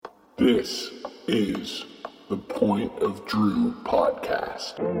This is the Point of Drew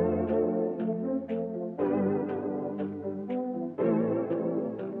podcast.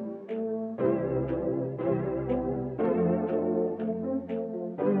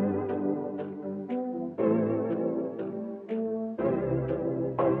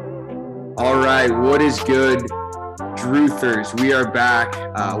 All right, what is good, Druthers? We are back.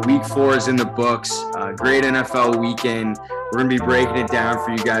 Week 4 is in the books. Great NFL weekend. We're going to be breaking it down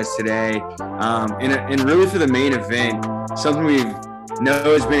for you guys today. And really for the main event, something we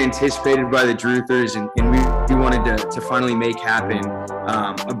know has been anticipated by the Druthers, and we wanted to finally make happen.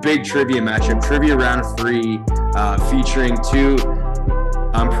 A big trivia matchup, trivia round 3, featuring two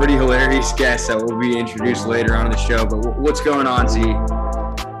pretty hilarious guests that will be introduced later on in the show. But what's going on, Z?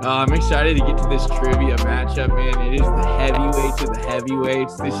 I'm excited to get to this trivia matchup, man. It is the heavyweights of the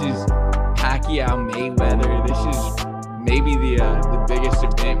heavyweights. This is Pacquiao Mayweather. This is maybe the biggest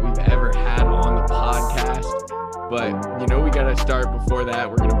event we've ever had on the podcast. But, we got to start before that.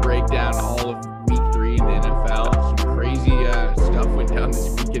 We're going to break down all of week 3 in the NFL. Some crazy stuff went down this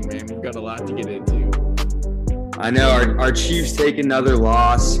weekend, man. We've got a lot to get into. I know our Chiefs take another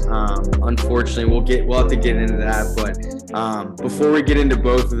loss. Unfortunately, we'll have to get into that. But before we get into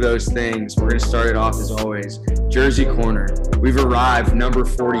both of those things, we're going to start it off as always. Jersey Corner. We've arrived, number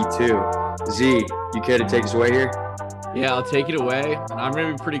 42. Z, you care to take us away here? Yeah, I'll take it away. I'm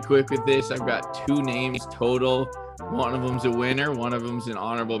going to be pretty quick with this. I've got 2 names total. One of them's a winner. One of them's an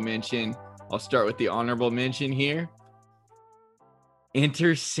honorable mention. I'll start with the honorable mention here.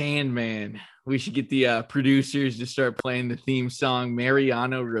 Enter Sandman. We should get the producers to start playing the theme song.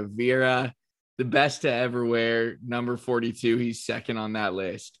 Mariano Rivera, the best to ever wear, number 42. He's second on that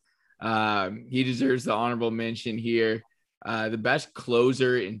list. He deserves the honorable mention here. The best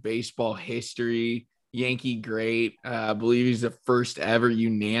closer in baseball history, Yankee great. I believe he's the first ever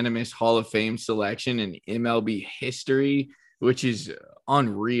unanimous Hall of Fame selection in MLB history, which is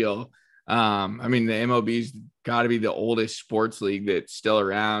unreal. The MLB's got to be the oldest sports league that's still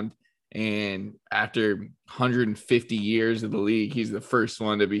around. And after 150 years of the league, he's the first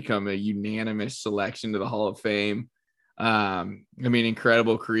one to become a unanimous selection to the Hall of Fame.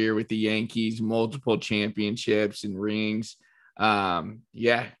 Incredible career with the Yankees, multiple championships and rings.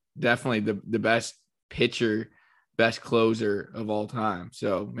 Definitely the best pitcher, best closer of all time.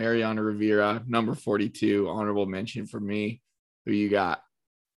 So Mariano Rivera, number 42, honorable mention for me. Who you got?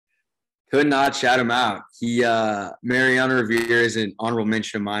 Could not shout him out. Mariano Rivera is an honorable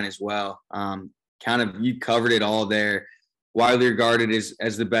mention of mine as well. You covered it all there. Widely regarded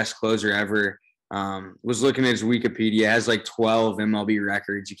as the best closer ever. Was looking at his Wikipedia, has like 12 MLB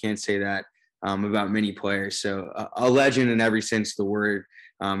records. You can't say that about many players. So a legend in every sense of the word.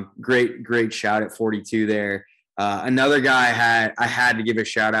 Great shout at 42 there. Another guy I had to give a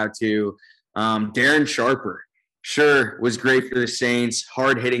shout out to, Darren Sharper. Sure, was great for the Saints,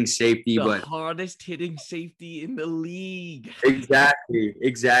 hard-hitting safety. But hardest-hitting safety in the league. Exactly.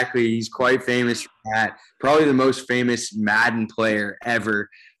 He's quite famous for that. Probably the most famous Madden player ever.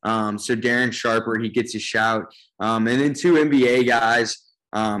 So Darren Sharper, he gets a shout. And then 2 NBA guys.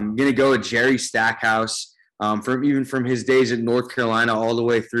 I'm going to go with Jerry Stackhouse. From his days at North Carolina all the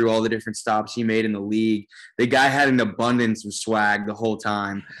way through all the different stops he made in the league. The guy had an abundance of swag the whole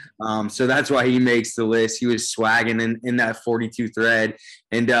time. So that's why he makes the list. He was swagging in that 42 thread.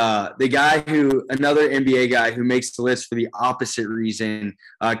 And another NBA guy who makes the list for the opposite reason,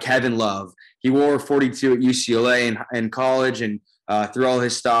 Kevin Love. He wore 42 at UCLA in college, and through all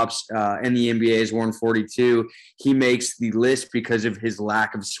his stops in the NBA has worn 42. He makes the list because of his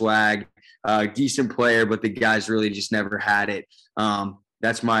lack of swag. Decent player, but the guys really just never had it.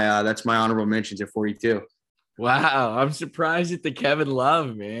 That's my honorable mentions at 42. Wow, I'm surprised at the Kevin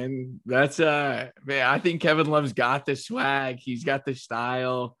Love, man. That's I think Kevin Love's got the swag. He's got the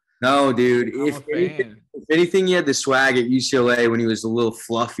style. No, dude. If anything, he had the swag at UCLA when he was a little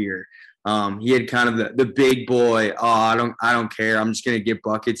fluffier. He had kind of the big boy. Oh, I don't care. I'm just gonna get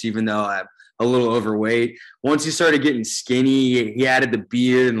buckets, even though I'm a little overweight. Once he started getting skinny, he added the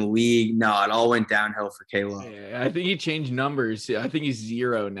beard in the league. No, it all went downhill for K-Love. Yeah, I think he changed numbers. I think he's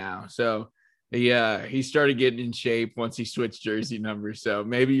 0 now. So he started getting in shape once he switched jersey numbers. So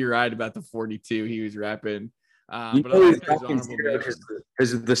maybe you're right about the 42 he was repping. But I like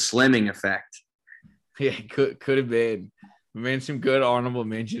because of the slimming effect. Yeah, could have been. Man, some good honorable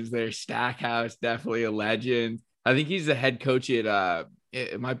mentions there. Stackhouse, definitely a legend. I think he's the head coach at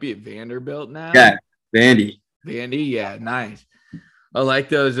it might be at Vanderbilt now. Yeah, Vandy, yeah, nice. I like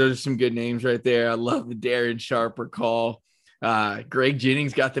those. Those are some good names right there. I love the Darren Sharper call. Greg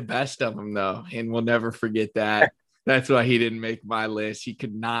Jennings got the best of them, though, and we'll never forget that. That's why he didn't make my list. He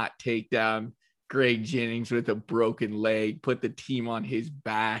could not take down Greg Jennings with a broken leg, put the team on his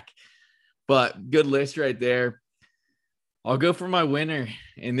back. But good list right there. I'll go for my winner.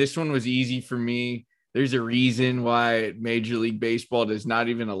 And this one was easy for me. There's a reason why Major League Baseball does not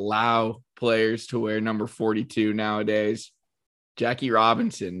even allow players to wear number 42 nowadays. Jackie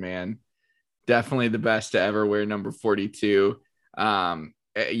Robinson, man. Definitely the best to ever wear number 42.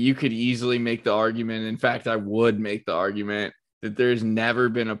 You could easily make the argument. In fact, I would make the argument that there's never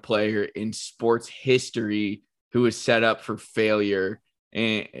been a player in sports history who was set up for failure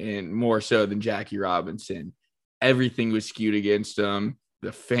and more so than Jackie Robinson. Everything was skewed against him.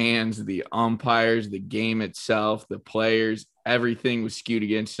 The fans, the umpires, the game itself, the players, everything was skewed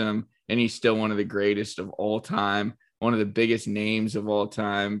against him. And he's still one of the greatest of all time, one of the biggest names of all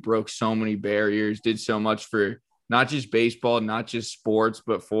time, broke so many barriers, did so much for not just baseball, not just sports,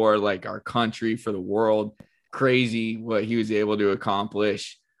 but for like our country, for the world. Crazy what he was able to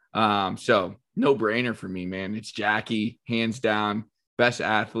accomplish. So no brainer for me, man. It's Jackie, hands down, best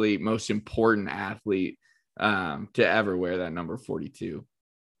athlete, most important athlete to ever wear that number 42.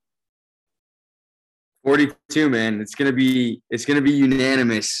 42, man. It's gonna be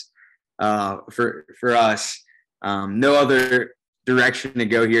unanimous for us. No other direction to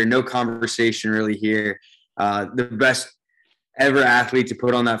go here. No conversation really here. The best ever athlete to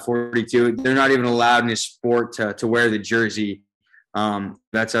put on that 42. They're not even allowed in this sport to wear the jersey.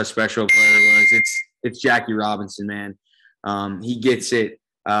 That's how special a player was. It's Jackie Robinson, man. He gets it.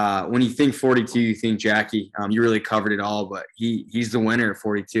 When you think 42, you think Jackie. You really covered it all, but he's the winner at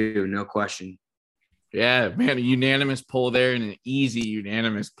 42, no question. Yeah, man, a unanimous poll there and an easy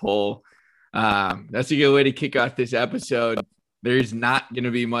unanimous poll. That's a good way to kick off this episode. There's not going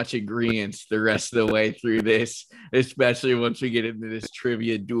to be much agreement the rest of the way through this, especially once we get into this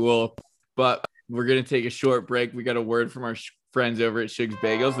trivia duel. But we're going to take a short break. We got a word from our friends over at Shug's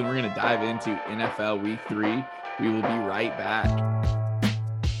Bagels, and we're going to dive into NFL Week 3. We will be right back.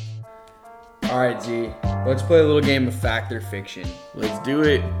 All right, Z, let's play a little game of fact or fiction. Let's do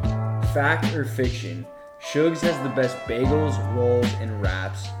it. Fact or fiction? Shug's has the best bagels, rolls, and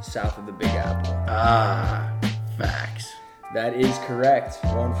wraps south of the Big Apple. Facts. That is correct.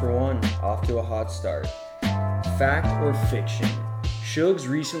 1 for 1. Off to a hot start. Fact or fiction? Shug's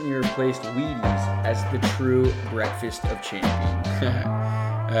recently replaced Wheaties as the true breakfast of champions.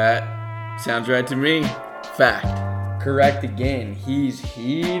 That sounds right to me. Fact. Correct again. He's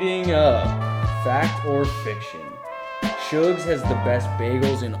heating up. Fact or fiction? Shug's has the best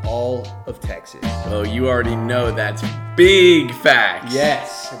bagels in all of Texas. Oh, you already know that's big facts.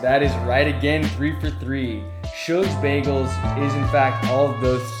 Yes, that is right again. 3 for 3. Shug's Bagels is in fact all of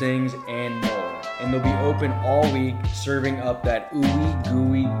those things and more. And they'll be open all week, serving up that ooey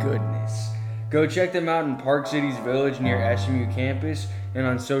gooey goodness. Go check them out in Park Cities Village near SMU campus and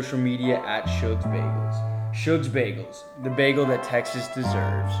on social media at Shug's Bagels. Shug's Bagels, the bagel that Texas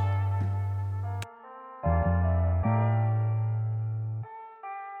deserves.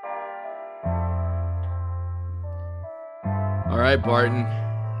 All right, Barton.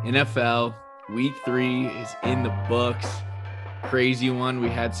 NFL Week 3 is in the books. Crazy one. We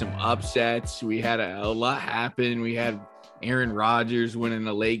had some upsets. We had a lot happen. We had Aaron Rodgers winning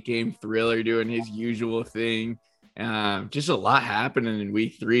a late game thriller, doing his usual thing. Just a lot happening in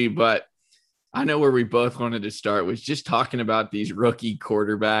Week 3. But I know where we both wanted to start was just talking about these rookie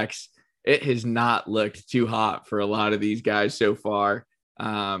quarterbacks. It has not looked too hot for a lot of these guys so far.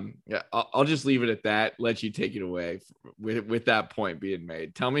 Yeah, I'll just leave it at that. Let you take it away with that point being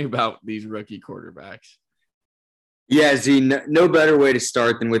made. Tell me about these rookie quarterbacks. Yeah, Z, no better way to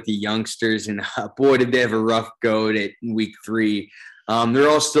start than with the youngsters. And boy, did they have a rough go at it in Week 3. They're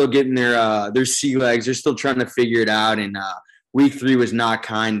all still getting their sea legs. They're still trying to figure it out. And Week 3 was not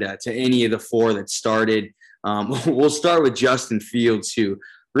kind to any of the 4 that started. We'll start with Justin Fields, who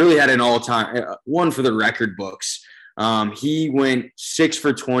really had an all-time one for the record books. He went 6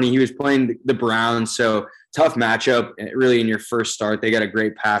 for 20. He was playing the Browns, so tough matchup really in your first start. They got a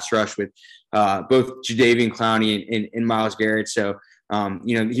great pass rush with both Jadeveon Clowney and Myles Garrett. So,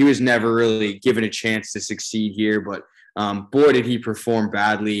 he was never really given a chance to succeed here, but boy, did he perform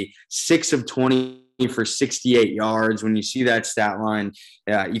badly. 6 of 20 for 68 yards. When you see that stat line,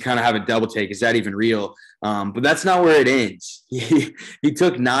 you kind of have a double take. Is that even real? But that's not where it ends. He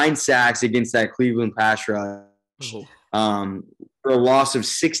took 9 sacks against that Cleveland pass rush. For a loss of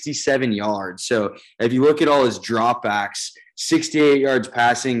 67 yards. So if you look at all his dropbacks, 68 yards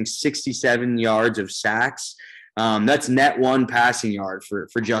passing, 67 yards of sacks, that's net 1 passing yard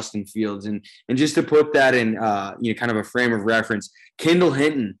for Justin Fields. And just to put that in kind of a frame of reference, Kendall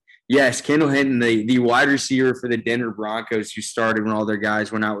Hinton, Yes, Kendall Hinton, the wide receiver for the Denver Broncos, who started when all their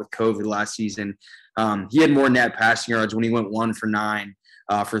guys went out with COVID last season. He had more net passing yards when he went 1 for 9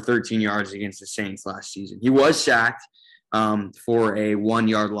 for 13 yards against the Saints last season. He was sacked for a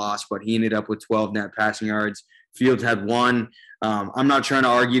 1-yard loss, but he ended up with 12 net passing yards. Fields had 1. I'm not trying to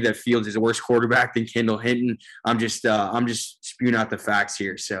argue that Fields is a worse quarterback than Kendall Hinton. I'm just spewing out the facts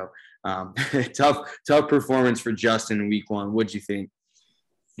here. So tough performance for Justin in week 1. What'd you think?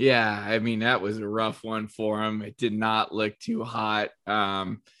 Yeah, I mean, that was a rough one for him. It did not look too hot.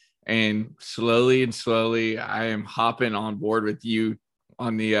 And slowly, I am hopping on board with you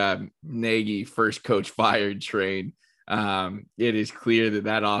on the Nagy first coach fired train. It is clear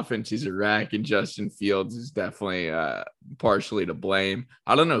that offense is a wreck, and Justin Fields is definitely partially to blame.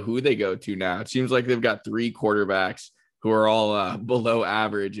 I don't know who they go to now. It seems like they've got 3 quarterbacks who are all below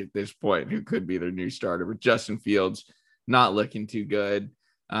average at this point, who could be their new starter. But Justin Fields not looking too good.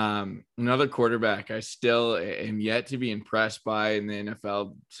 Another quarterback I still am yet to be impressed by in the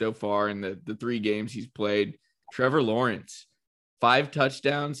NFL so far in the 3 games he's played, Trevor Lawrence. 5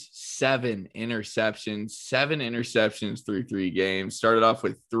 touchdowns, 7 interceptions through 3 games. Started off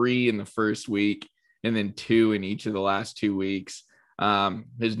with 3 in the first week and then 2 in each of the last 2 weeks.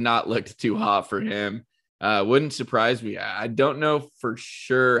 Has not looked too hot for him. Wouldn't surprise me. I don't know for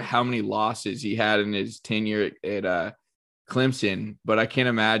sure how many losses he had in his tenure at Clemson, but I can't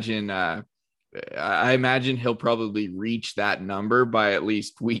imagine. I imagine he'll probably reach that number by at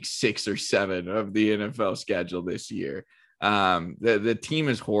least week 6 or 7 of the NFL schedule this year. The team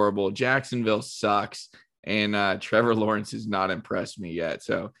is horrible. Jacksonville sucks, and Trevor Lawrence has not impressed me yet.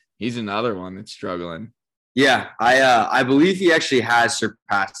 So he's another one that's struggling. Yeah, I believe he actually has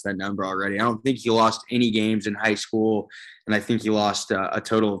surpassed that number already. I don't think he lost any games in high school, and I think he lost a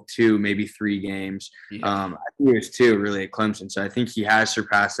total of 2, maybe 3 games. Yeah. I think it was 2 really at Clemson, so I think he has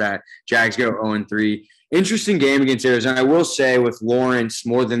surpassed that. Jags go 0-3. Interesting game against Arizona. I will say with Lawrence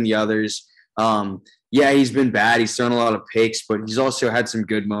more than the others, yeah, he's been bad. He's thrown a lot of picks, but he's also had some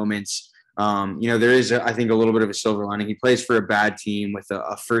good moments. There is, I think, a little bit of a silver lining. He plays for a bad team with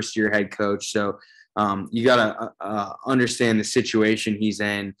a first-year head coach, so you got to understand the situation he's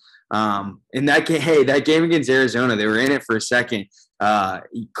in. In that game against Arizona, they were in it for a second.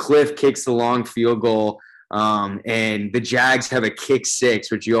 Cliff kicks the long field goal, and the Jags have a kick 6,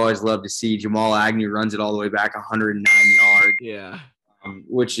 which you always love to see. Jamal Agnew runs it all the way back 109 yards. Yeah.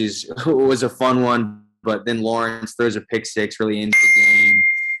 Which was a fun one, but then Lawrence throws a pick 6, really ends the game.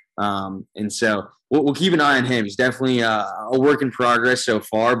 And so we'll keep an eye on him. He's definitely a work in progress so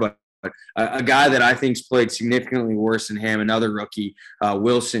far, but a guy that I think's played significantly worse than him, another rookie,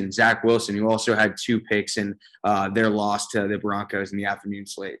 Zach Wilson, who also had 2 picks in their loss to the Broncos in the afternoon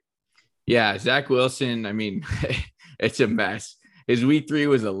slate. Yeah, Zach Wilson, I mean, it's a mess. His week 3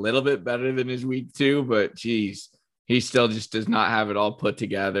 was a little bit better than his week 2, but geez, he still just does not have it all put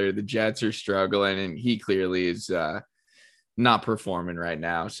together. The Jets are struggling, and he clearly is not performing right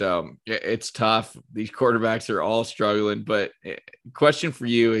now. So it's tough. These quarterbacks are all struggling. But question for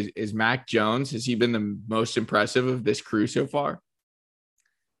you is Mac Jones, has he been the most impressive of this crew so far?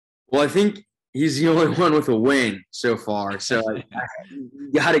 Well, I think he's the only one with a win so far. So you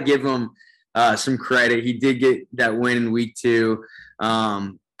got to give him some credit. He did get that win in week 2.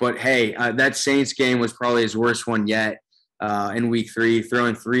 But, hey, that Saints game was probably his worst one yet in week 3,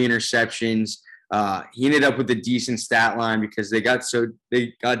 throwing 3 interceptions. He ended up with a decent stat line because they got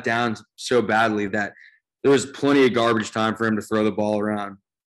down so badly that there was plenty of garbage time for him to throw the ball around.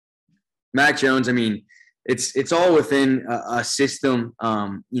 Mac Jones, I mean, it's all within a system.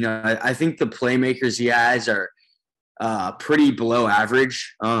 I think the playmakers he has are pretty below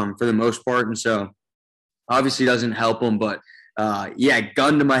average for the most part, and so obviously doesn't help him. But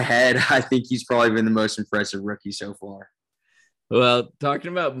gun to my head, I think he's probably been the most impressive rookie so far. Well,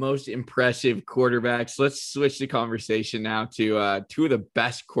 talking about most impressive quarterbacks, let's switch the conversation now to 2 of the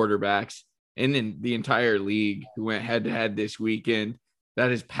best quarterbacks in the entire league who went head-to-head this weekend.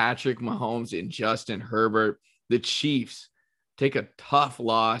 That is Patrick Mahomes and Justin Herbert. The Chiefs take a tough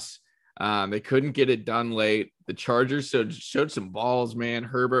loss. They couldn't get it done late. The Chargers showed some balls, man.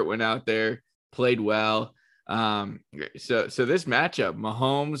 Herbert went out there, played well. So this matchup,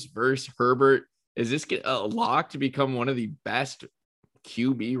 Mahomes versus Herbert, is this a lock to become one of the best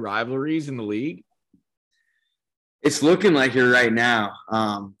QB rivalries in the league? It's looking like it right now.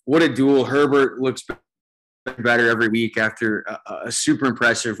 What a duel. Herbert looks better every week after a super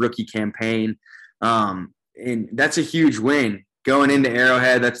impressive rookie campaign. And that's a huge win. Going into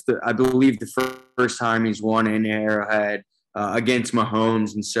Arrowhead, that's I believe the first time he's won in Arrowhead against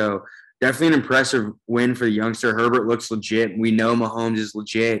Mahomes. And so definitely an impressive win for the youngster. Herbert looks legit. We know Mahomes is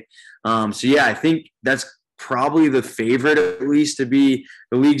legit. So, yeah, I think that's probably the favorite, at least, to be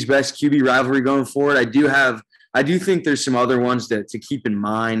the league's best QB rivalry going forward. I do think there's some other ones to keep in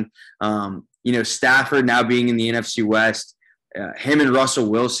mind. Stafford now being in the NFC West, him and Russell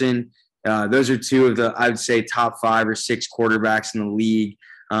Wilson, those are two of the, I would say, top 5 or 6 quarterbacks in the league.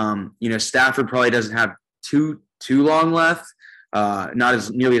 Stafford probably doesn't have too long left, not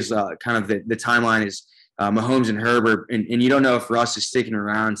as nearly as kind of the timeline as Mahomes and Herbert, and you don't know if Russ is sticking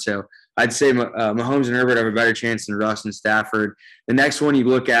around. So I'd say Mahomes and Herbert have a better chance than Russ and Stafford. The next one, you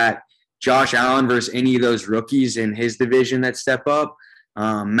look at Josh Allen versus any of those rookies in his division that step up.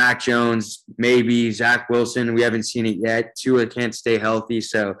 Mac Jones, maybe Zach Wilson. We haven't seen it yet. Tua can't stay healthy.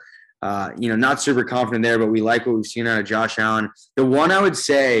 So, not super confident there, but we like what we've seen out of Josh Allen. The one I would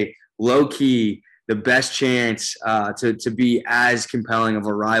say, low key, the best chance to be as compelling of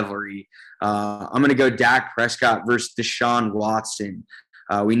a rivalry. I'm going to go Dak Prescott versus Deshaun Watson.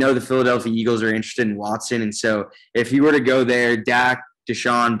 We know the Philadelphia Eagles are interested in Watson. And so if you were to go there, Dak,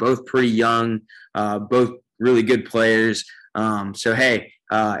 Deshaun, both pretty young, both really good players. That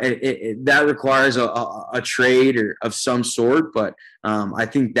requires a trade or of some sort, but I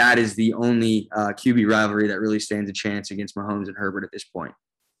think that is the only QB rivalry that really stands a chance against Mahomes and Herbert at this point.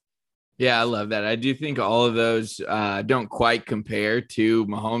 Yeah, I love that. I do think all of those don't quite compare to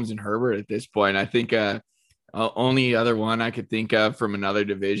Mahomes and Herbert at this point. I think only other one I could think of from another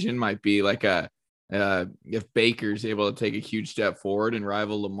division might be like if Baker's able to take a huge step forward and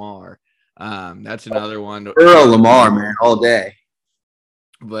rival Lamar. That's another one. Earl Lamar, man, all day.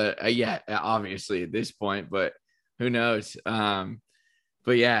 But obviously at this point, but who knows?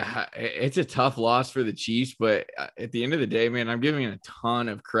 But yeah, it's a tough loss for the Chiefs. But at the end of the day, man, I'm giving a ton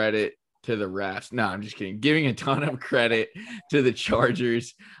of credit to the refs. No, I'm just kidding. Giving a ton of credit to the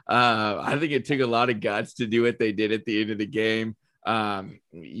Chargers. I think it took a lot of guts to do what they did at the end of the game.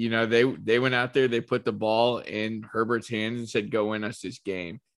 They went out there, they put the ball in Herbert's hands and said, go win us this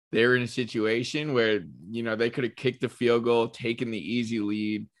game. They were in a situation where, they could have kicked the field goal, taken the easy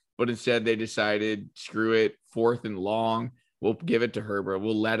lead, but instead they decided, screw it, 4th and long. We'll give it to Herbert.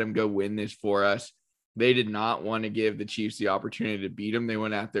 We'll let him go win this for us. They did not want to give the Chiefs the opportunity to beat them. They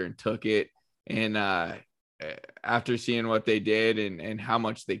went out there and took it. And after seeing what they did and how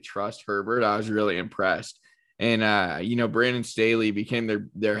much they trust Herbert, I was really impressed. And, Brandon Staley became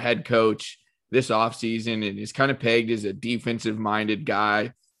their head coach this offseason and is kind of pegged as a defensive-minded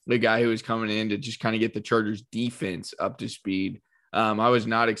guy, the guy who was coming in to just kind of get the Chargers defense up to speed. I was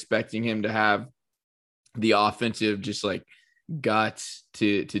not expecting him to have the offensive just like guts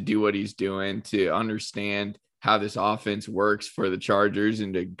to do what he's doing, to understand how this offense works for the Chargers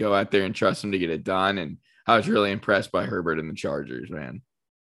and to go out there and trust him to get it done. And I was really impressed by Herbert and the Chargers, man.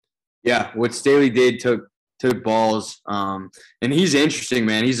 Yeah, what Staley did took balls. And he's interesting,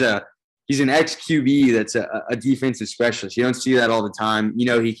 man. He's an ex-QB that's a defensive specialist. You don't see that all the time.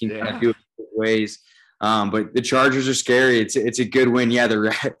 He can kind of do it both ways. But the Chargers are scary. It's a good win. Yeah,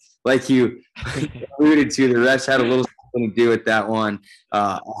 like you alluded to, the refs had a little something to do with that one.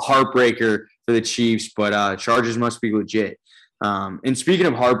 A heartbreaker for the Chiefs, but Chargers must be legit. And speaking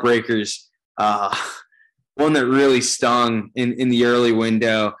of heartbreakers, one that really stung in the early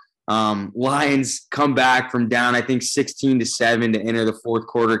window, Lions come back from down, I think 16-7 to enter the fourth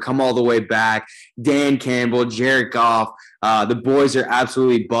quarter, come all the way back. Dan Campbell, Jared Goff, the boys are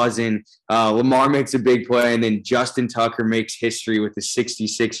absolutely buzzing. Lamar makes a big play, and then Justin Tucker makes history with a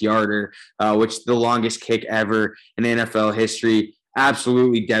 66-yarder, which is the longest kick ever in NFL history.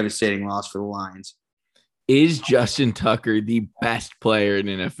 Absolutely devastating loss for the Lions. Is Justin Tucker the best player in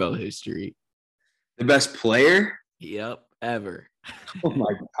NFL history? The best player? Yep, ever. Oh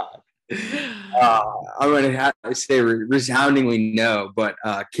my God. I'm going to have to say resoundingly no, but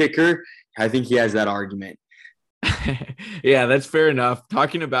kicker, I think he has that argument. Yeah, that's fair enough.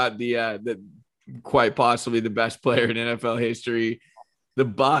 Talking about the quite possibly the best player in NFL history, the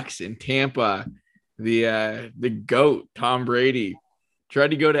Bucs in Tampa, the GOAT, Tom Brady,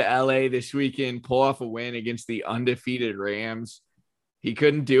 tried to go to LA this weekend, pull off a win against the undefeated Rams. He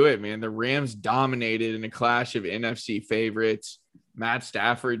couldn't do it, man. The Rams dominated in a clash of NFC favorites. Matt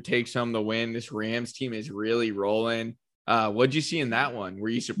Stafford takes home the win. This Rams team is really rolling. What'd you see in that one? Were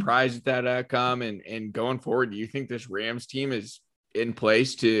you surprised at that outcome? And going forward, do you think this Rams team is in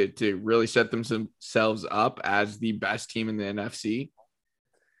place to really set themselves up as the best team in the NFC?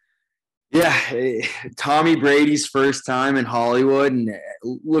 Yeah, Tommy Brady's first time in Hollywood, and it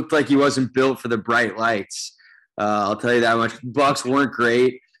looked like he wasn't built for the bright lights. I'll tell you that much. Bucs weren't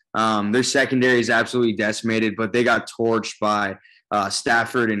great. Their secondary is absolutely decimated, but they got torched by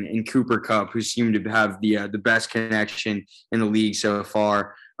Stafford and Cooper Kupp, who seem to have the best connection in the league so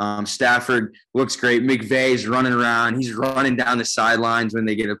far. Stafford looks great. McVay's running around. He's running down the sidelines when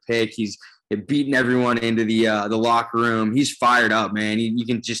they get a pick. He's beating everyone into the locker room. He's fired up, man. You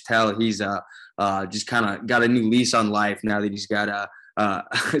can just tell he's just kind of got a new lease on life now that he's got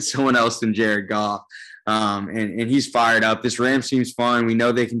someone else than Jared Goff. And he's fired up. This Rams team's fun. We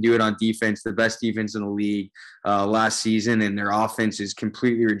know they can do it on defense, the best defense in the league last season, and their offense is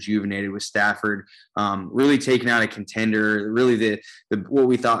completely rejuvenated with Stafford really taking out a contender, really who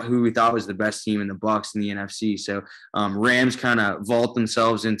we thought was the best team in the Bucs in the NFC. So Rams kind of vault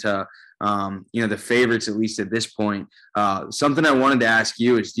themselves into the favorites, at least at this point. Something I wanted to ask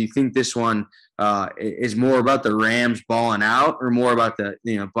you is, do you think this one is more about the Rams balling out or more about the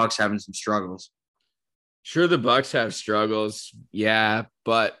Bucs having some struggles? Sure, the Bucs have struggles, yeah,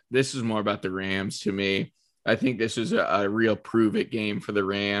 but this is more about the Rams to me. I think this was a real prove-it game for the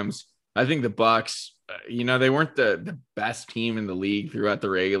Rams. I think the Bucs, they weren't the best team in the league throughout the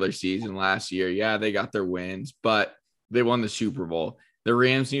regular season last year. Yeah, they got their wins, but they won the Super Bowl. The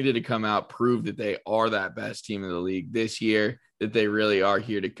Rams needed to come out, prove that they are that best team in the league this year, that they really are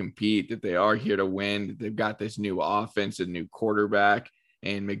here to compete, that they are here to win, that they've got this new offense, a new quarterback,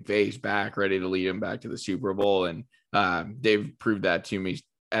 and McVay's back, ready to lead them back to the Super Bowl. And they've proved that to me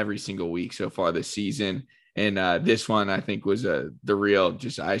every single week so far this season. And this one, I think, was the real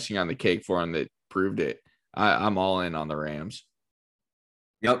just icing on the cake for them that proved it. I'm all in on the Rams.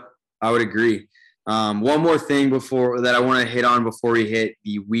 Yep, I would agree. One more thing that I want to hit on before we hit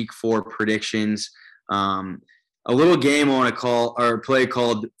the Week 4 predictions. A little game I want to play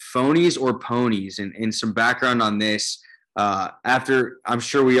called Phonies or Ponies, and some background on this. After, I'm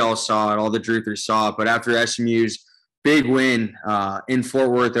sure we all saw it, all the Druthers saw it, but after SMU's big win in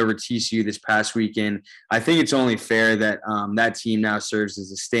Fort Worth over TCU this past weekend, I think it's only fair that that team now serves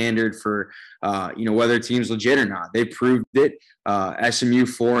as a standard for whether a team's legit or not. They proved it. SMU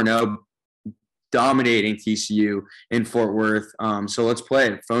 4-0, dominating TCU in Fort Worth. So let's play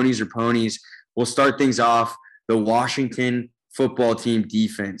it. Phonies or Ponies. We'll start things off. The Washington football team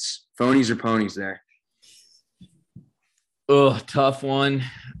defense. Phonies or Ponies there? Oh, tough one.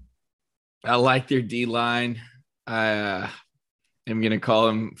 I like their D-line. I am going to call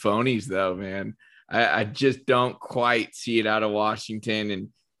them phonies, though, man. I just don't quite see it out of Washington. And,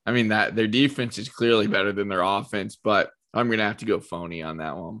 I mean, that their defense is clearly better than their offense, but I'm going to have to go phony on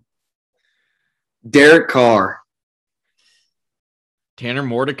that one. Derek Carr. Tanner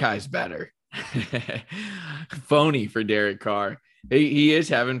Mordecai's better. Phony for Derek Carr. He is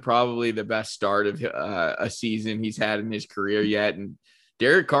having probably the best start of a season he's had in his career yet. And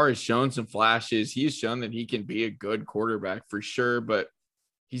Derek Carr has shown some flashes. He has shown that he can be a good quarterback for sure, but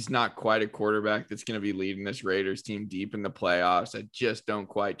he's not quite a quarterback that's going to be leading this Raiders team deep in the playoffs. I just don't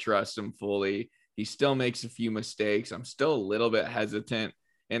quite trust him fully. He still makes a few mistakes. I'm still a little bit hesitant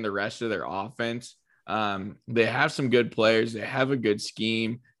in the rest of their offense. They have some good players. They have a good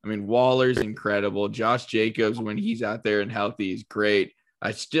scheme. I mean, Waller's incredible. Josh Jacobs, when he's out there and healthy, is great.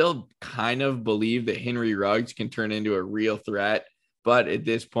 I still kind of believe that Henry Ruggs can turn into a real threat. But at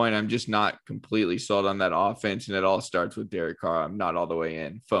this point, I'm just not completely sold on that offense, and it all starts with Derek Carr. I'm not all the way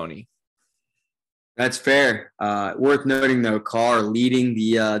in. Phony. That's fair. Worth noting, though, Carr leading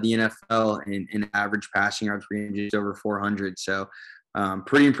the NFL in average passing yards ranges over 400. So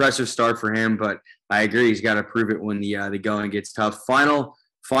pretty impressive start for him, but I agree. He's got to prove it when the going gets tough. Final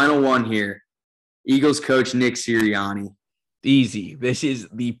one here. Eagles coach Nick Sirianni. Easy. This is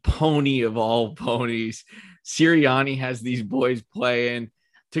the pony of all ponies. Sirianni has these boys playing.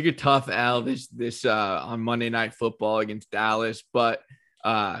 Took a tough L this on Monday Night Football against Dallas, but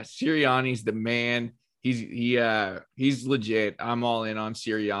Sirianni's the man. He's legit. I'm all in on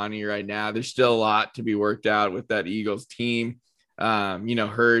Sirianni right now. There's still a lot to be worked out with that Eagles team.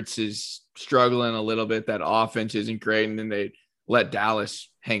 Hurts is struggling a little bit. That offense isn't great, and then they let Dallas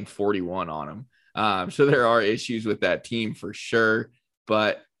hang 41 on them. So there are issues with that team for sure,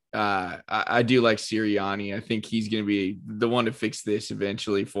 but I do like Sirianni. I think he's going to be the one to fix this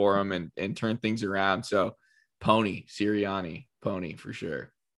eventually for him and turn things around. So Sirianni, pony for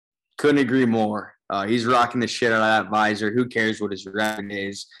sure. Couldn't agree more. He's rocking the shit out of that visor. Who cares what his record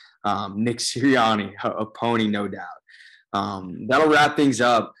is? Nick Sirianni, a pony, no doubt. That'll wrap things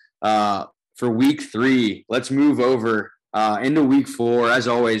up for Week 3. Let's move over into Week 4. As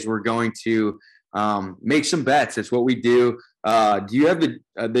always, we're going to make some bets. That's what we do. Do you have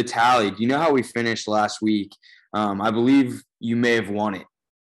the tally? Do you know how we finished last week? I believe you may have won it.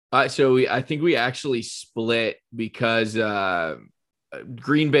 I think we actually split because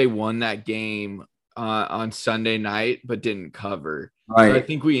Green Bay won that game on Sunday night, but didn't cover. Right. So I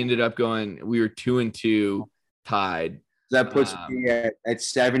think we ended up we were 2-2 tied. That puts me at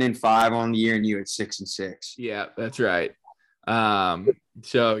 7-5 on the year, and you at 6-6. Yeah, that's right.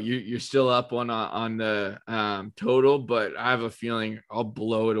 So you're still up on the total, but I have a feeling I'll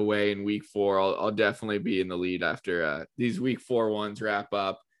blow it away in week 4. I'll definitely be in the lead after these week 4 ones wrap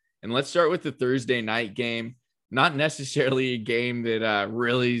up. And let's start with the Thursday night game. Not necessarily a game that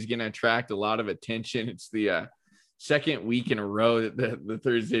really is going to attract a lot of attention. It's the second week in a row that the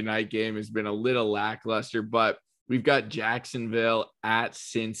Thursday night game has been a little lackluster, but we've got Jacksonville at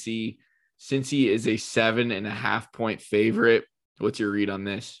Cincy. Cincy is a 7.5-point favorite. What's your read on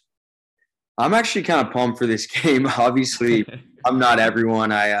this? I'm actually kind of pumped for this game. Obviously, I'm not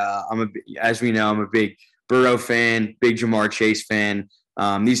everyone. As we know, I'm a big Burrow fan, big Ja'Marr Chase fan.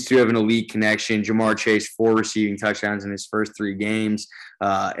 These two have an elite connection. Ja'Marr Chase, 4 receiving touchdowns in his first 3 games.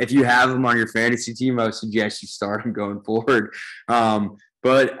 If you have him on your fantasy team, I would suggest you start him going forward.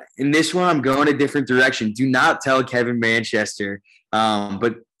 But in this one, I'm going a different direction. Do not tell Kevin Manchester.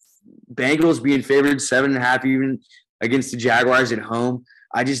 But Bengals being favored 7.5 even against the Jaguars at home,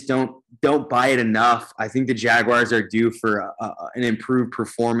 I just don't buy it enough. I think the Jaguars are due for an improved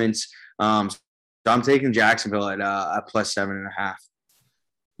performance. So I'm taking Jacksonville at plus 7.5.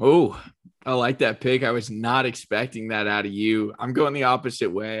 Oh, I like that pick. I was not expecting that out of you. I'm going the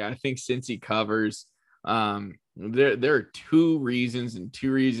opposite way. I think Cincy covers. There are 2 reasons and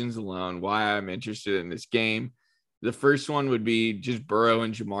 2 reasons alone why I'm interested in this game. The first one would be just Burrow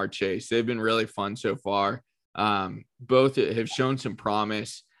and Ja'Marr Chase. They've been really fun so far. Both have shown some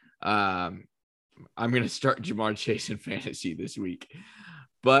promise. I'm going to start Ja'Marr Chase in fantasy this week.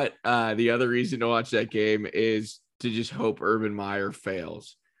 But the other reason to watch that game is to just hope Urban Meyer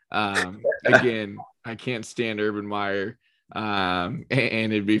fails. Again, I can't stand Urban Meyer. And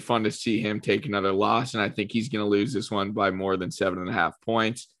it'd be fun to see him take another loss. And I think he's going to lose this one by more than 7.5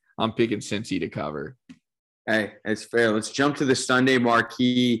 points. I'm picking Cincy to cover. Hey, that's fair. Let's jump to the Sunday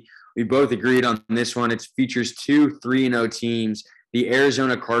marquee. We both agreed on this one. It features 2 3-0 teams. The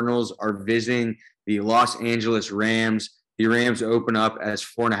Arizona Cardinals are visiting the Los Angeles Rams. The Rams open up as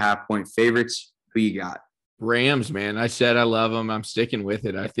 4.5-point favorites. Who you got? Rams, man. I said I love them. I'm sticking with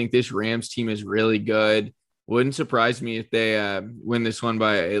it. I think this Rams team is really good. Wouldn't surprise me if they win this one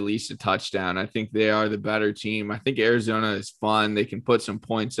by at least a touchdown. I think they are the better team. I think Arizona is fun. They can put some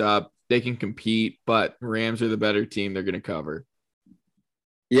points up. They can compete, but Rams are the better team. They're going to cover.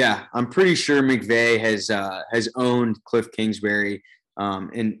 Yeah, I'm pretty sure McVay has owned Cliff Kingsbury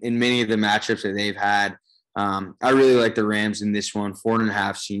in many of the matchups that they've had. I really like the Rams in this one.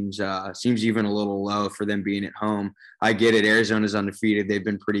 4.5 seems even a little low for them being at home. I get it. Arizona's undefeated. They've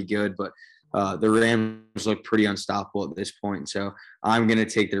been pretty good, but the Rams look pretty unstoppable at this point. So I'm going to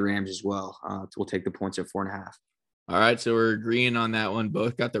take the Rams as well. We'll take the points at 4.5. All right, so we're agreeing on that one.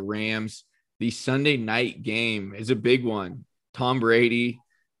 Both got the Rams. The Sunday night game is a big one. Tom Brady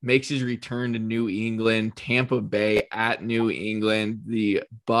makes his return to New England. Tampa Bay at New England. The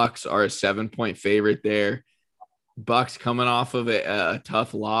Bucks are a 7-point favorite there. Bucks coming off of a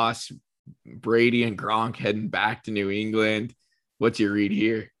tough loss. Brady and Gronk heading back to New England. What's your read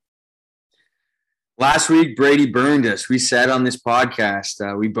here? Last week, Brady burned us. We said on this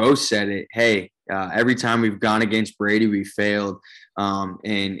podcast, we both said it. Hey, every time we've gone against Brady, we failed.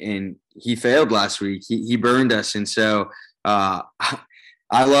 And he failed last week. He burned us. And so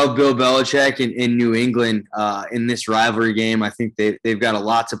I love Bill Belichick in New England in this rivalry game. I think they've got a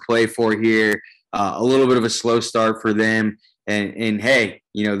lot to play for here. A little bit of a slow start for them. And hey,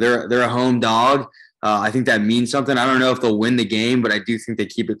 they're a home dog. I think that means something. I don't know if they'll win the game, but I do think they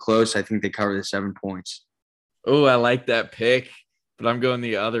keep it close. I think they cover the 7 points. Oh, I like that pick, but I'm going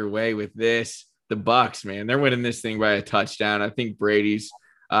the other way with this. The Bucks, man, they're winning this thing by a touchdown. I think Brady's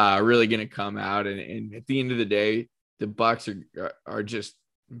really going to come out. And at the end of the day, the Bucks are just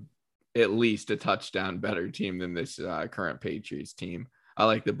at least a touchdown better team than this current Patriots team. I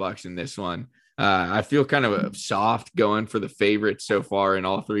like the Bucks in this one. I feel kind of soft going for the favorites so far in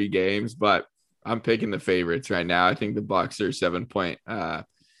all 3 games, but I'm picking the favorites right now. I think the Bucks are 7-point are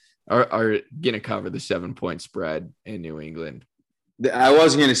going to cover the 7-point spread in New England. I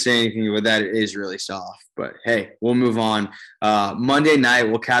wasn't going to say anything, but that is really soft. But hey, we'll move on. Monday night,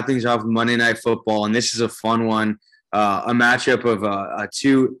 we'll cap things off with Monday Night Football, and this is a fun one. A matchup of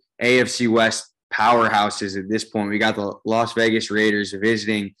 2 AFC West powerhouses at this point. We got the Las Vegas Raiders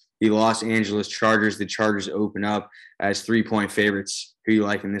visiting the Los Angeles Chargers. The Chargers open up as 3-point favorites. Who you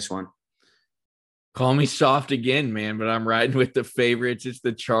like in this one? Call me soft again, man, but I'm riding with the favorites. It's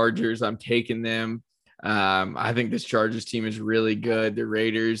the Chargers. I'm taking them. I think this Chargers team is really good. The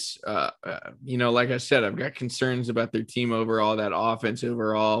Raiders, like I said, I've got concerns about their team overall, that offense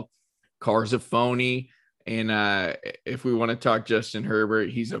overall. Carr's a phony. And if we want to talk Justin Herbert,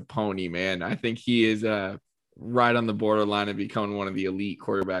 he's a pony, man. I think he is right on the borderline of becoming one of the elite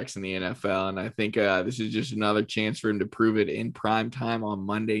quarterbacks in the NFL. And I think this is just another chance for him to prove it in prime time on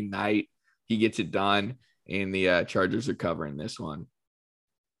Monday night. He gets it done, and the Chargers are covering this one.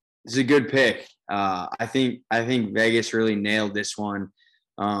 It's a good pick. I think Vegas really nailed this one.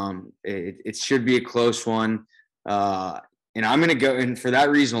 It should be a close one. And I'm going to go, and for that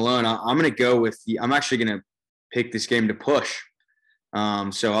reason alone, I'm going to go I'm actually going to pick this game to push.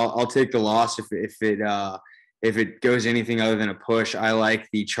 So I'll take the loss if it goes anything other than a push. I like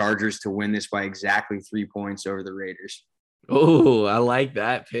the Chargers to win this by exactly 3 points over the Raiders. Oh, I like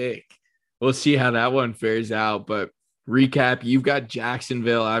that pick. We'll see how that one fares out. But recap, you've got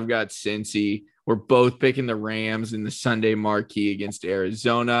Jacksonville. I've got Cincy. We're both picking the Rams in the Sunday marquee against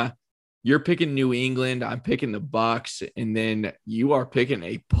Arizona. You're picking New England. I'm picking the Bucs. And then you are picking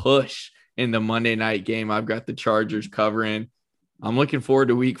a push in the Monday night game. I've got the Chargers covering. I'm looking forward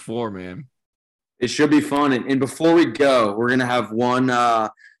to week 4, man. It should be fun. And before we go, we're going to have one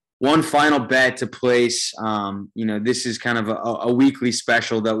final bet to place. This is kind of a weekly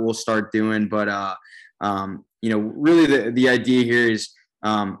special that we'll start doing. But, really the idea here is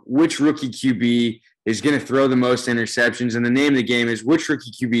which rookie QB is going to throw the most interceptions. And the name of the game is which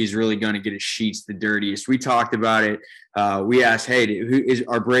rookie QB is really going to get his sheets the dirtiest. We talked about it. We asked, hey,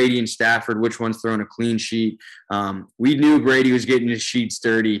 are Brady and Stafford, which one's throwing a clean sheet? We knew Brady was getting his sheets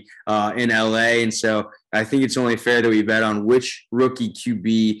dirty in LA. And so I think it's only fair that we bet on which rookie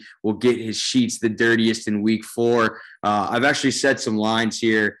QB will get his sheets the dirtiest in week 4. I've actually set some lines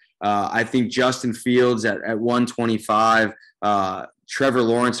here. I think Justin Fields at 125, Trevor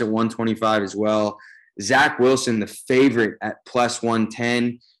Lawrence at 125 as well. Zach Wilson, the favorite at plus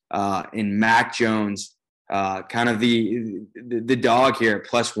 110, and Mac Jones, kind of the dog here at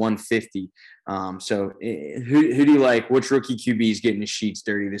plus 150. So who do you like? Which rookie QB is getting his sheets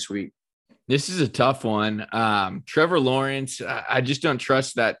dirty this week? This is a tough one. Trevor Lawrence, I just don't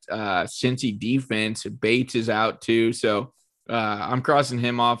trust that Cincy defense. Bates is out too, so I'm crossing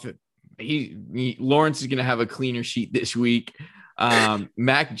him off. Lawrence is going to have a cleaner sheet this week.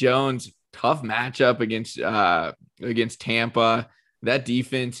 Mac Jones, tough matchup against Tampa. That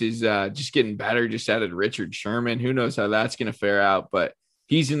defense is just getting better. Just added Richard Sherman. Who knows how that's going to fare out, but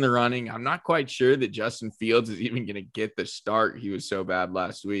he's in the running. I'm not quite sure that Justin Fields is even going to get the start. He was so bad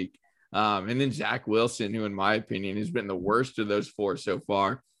last week. And then Zach Wilson, who in my opinion has been the worst of those 4 so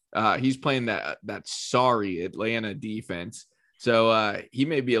far. He's playing that sorry Atlanta defense. So he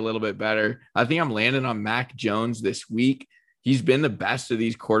may be a little bit better. I think I'm landing on Mac Jones this week. He's been the best of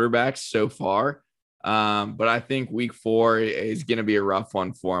these quarterbacks so far. But I think week 4 is going to be a rough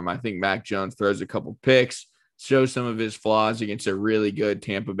one for him. I think Mac Jones throws a couple picks, shows some of his flaws against a really good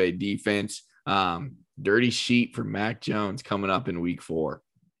Tampa Bay defense. Dirty sheet for Mac Jones coming up in week 4.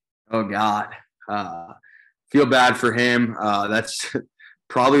 Oh, God. Feel bad for him. That's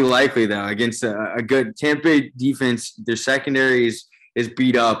probably likely, though, against a good Tampa Bay defense. Their secondary is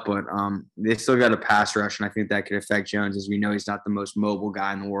beat up, but they still got a pass rush, and I think that could affect Jones. As we know, he's not the most mobile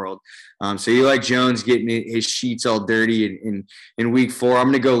guy in the world. So you like Jones getting his sheets all dirty in week 4. I'm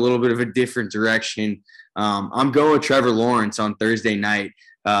going to go a little bit of a different direction. I'm going with Trevor Lawrence on Thursday night.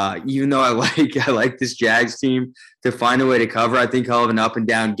 Even though I like this Jags team to find a way to cover, I think he'll have an up and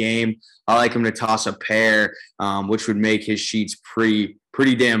down game. I like him to toss a pair, which would make his sheets pretty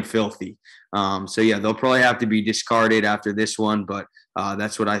damn filthy. So yeah, they'll probably have to be discarded after this one, but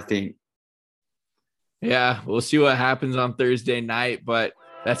that's what I think. Yeah, we'll see what happens on Thursday night, but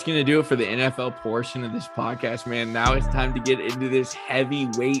that's going to do it for the NFL portion of this podcast, man. Now it's time to get into this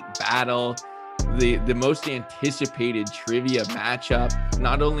heavyweight battle, the most anticipated trivia matchup,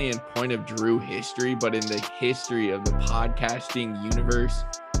 not only in Point of Drew history, but in the history of the podcasting universe.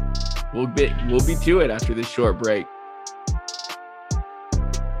 We'll be to it after this short break.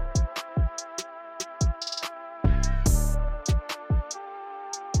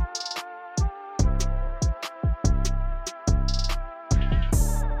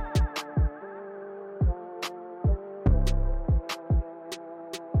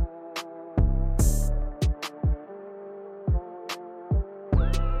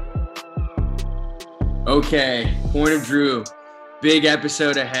 Okay, Point of Drew, big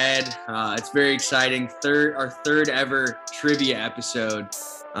episode ahead. It's very exciting. Our third ever trivia episode.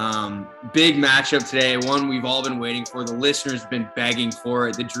 Big matchup today. One we've all been waiting for. The listeners have been begging for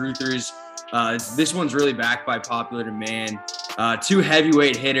it. The Druthers. This one's really backed by popular demand. 2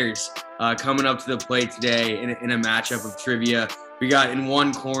 heavyweight hitters coming up to the plate today in a matchup of trivia. We got in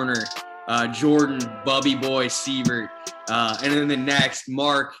one corner Jordan, Bubby Boy, Sievert, and then the next,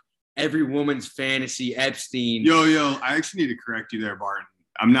 Mark, every woman's fantasy, Epstein. Yo, I actually need to correct you there, Barton.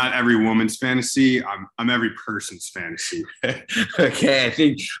 I'm not every woman's fantasy. I'm every person's fantasy. Okay,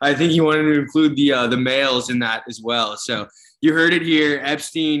 I think you wanted to include the males in that as well. So you heard it here,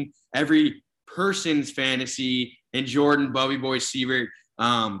 Epstein, every person's fantasy, and Jordan, Bubby Boy, Sievert.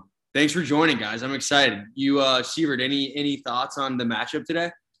 Thanks for joining, guys. I'm excited. You, Sievert, any thoughts on the matchup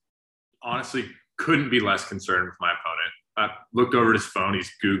today? Honestly, couldn't be less concerned with my opponent. I looked over at his phone.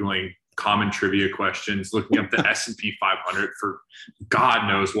 He's Googling common trivia questions, looking up the S&P 500 for God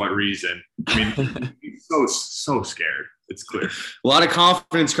knows what reason. I mean, he's so scared. It's clear. A lot of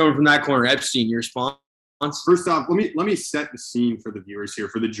confidence coming from that corner. Epstein, your response? First off, let me set the scene for the viewers here,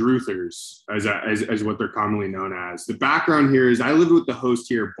 for the Druthers, as what they're commonly known as. The background here is I lived with the host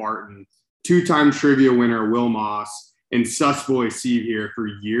here, Barton, 2-time trivia winner Will Moss, and sus boy Steve here for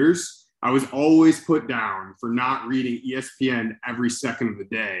years. I was always put down for not reading ESPN every second of the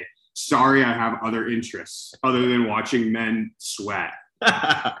day. Sorry, I have other interests other than watching men sweat.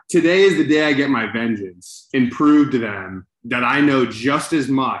 Today is the day I get my vengeance and prove to them that I know just as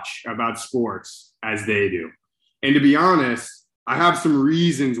much about sports as they do. And to be honest, I have some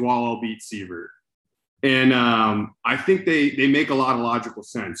reasons why I'll beat Sievert. And I think they make a lot of logical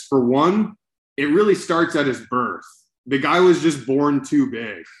sense. For one, it really starts at his birth. The guy was just born too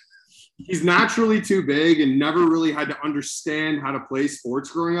big. He's naturally too big and never really had to understand how to play sports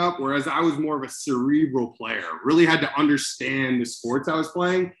growing up, whereas I was more of a cerebral player, really had to understand the sports I was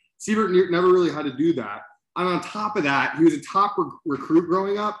playing. Sievert never really had to do that. And on top of that, he was a top recruit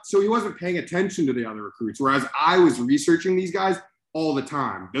growing up, so he wasn't paying attention to the other recruits, whereas I was researching these guys all the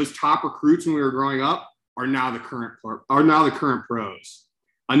time. Those top recruits when we were growing up are now the current pros.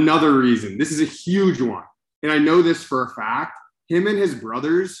 Another reason, this is a huge one, and I know this for a fact, him and his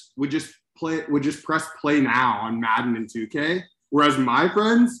brothers would just press play now on Madden and 2K, whereas my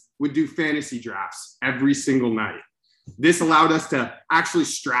friends would do fantasy drafts every single night. This allowed us to actually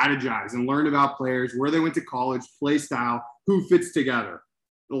strategize and learn about players, where they went to college, play style, who fits together.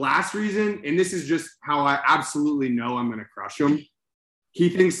 The last reason, and this is just how I absolutely know I'm going to crush him, he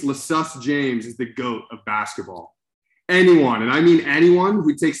thinks LaSuss James is the GOAT of basketball. Anyone, and I mean anyone,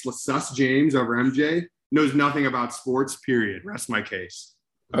 who takes LaSuss James over MJ knows nothing about sports, period. Rest my case.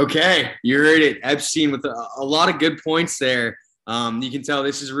 Okay, you heard it. Epstein with a lot of good points there. You can tell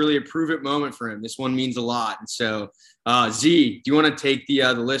this is really a prove-it moment for him. This one means a lot. And so, Z, do you want to take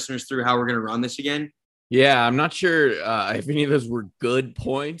the listeners through how we're going to run this again? Yeah, I'm not sure if any of those were good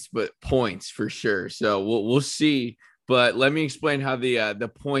points, but points for sure. So we'll see. But let me explain how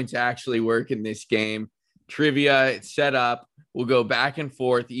the points actually work in this game. Trivia, it's set up. We'll go back and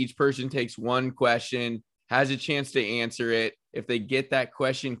forth. Each person takes one question, has a chance to answer it. If they get that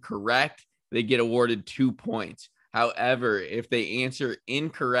question correct, they get awarded 2 points. However, if they answer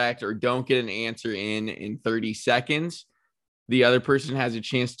incorrect or don't get an answer in 30 seconds, the other person has a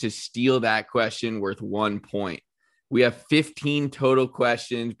chance to steal that question worth 1 point. We have 15 total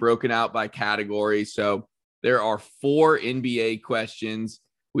questions broken out by category. So there are 4 NBA questions.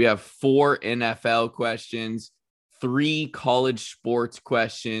 We have 4 NFL questions, 3 college sports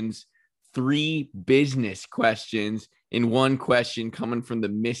questions, 3 business questions, and 1 question coming from the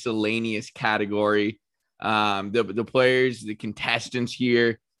miscellaneous category. The players, the contestants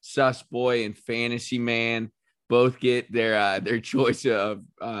here, Sus Boy and Fantasy Man, both get their choice of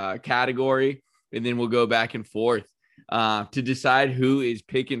category, and then we'll go back and forth to decide who is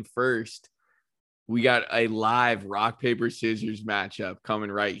picking first. We got a live rock, paper, scissors matchup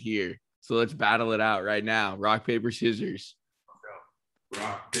coming right here. So let's battle it out right now. Rock, paper, scissors.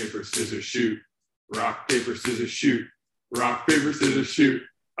 Rock, paper, scissors, shoot. Rock, paper, scissors, shoot. Rock, paper, scissors, shoot.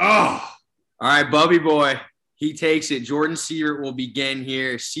 Oh! All right, Bubby Boy, he takes it. Jordan Sievert will begin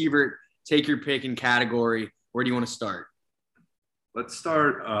here. Sievert, take your pick in category. Where do you want to start? Let's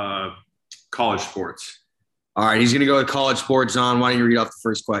start college sports. All right, he's going to go with college sports on. Why don't you read off the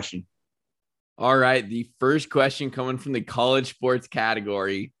first question? All right, the first question coming from the college sports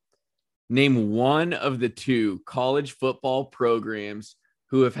category. Name one of the 2 college football programs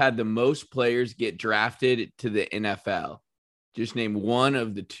who have had the most players get drafted to the NFL. Just name one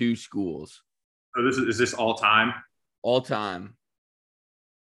of the 2 schools. So is this all time? All time.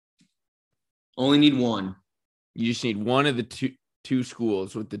 Only need one. You just need one of the two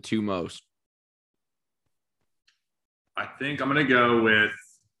schools with the 2 most. I think I'm going to go with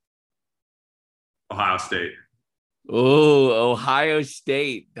Ohio State. Oh, Ohio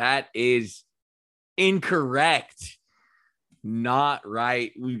State. That is incorrect. Not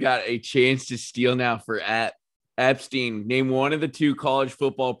right. We've got a chance to steal now for Epstein. Name one of the 2 college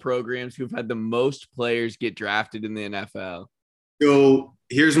football programs who've had the most players get drafted in the NFL. So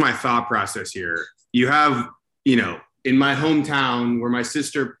here's my thought process here. You have, in my hometown where my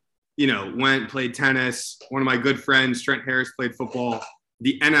sister, went, played tennis. One of my good friends, Trent Harris, played football.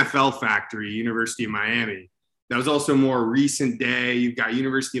 The NFL Factory, University of Miami. That was also more recent day. You've got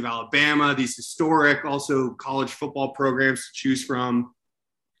University of Alabama, these historic also college football programs to choose from.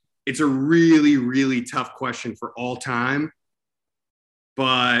 It's a really, really tough question for all time,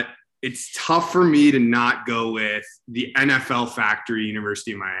 but it's tough for me to not go with the NFL Factory,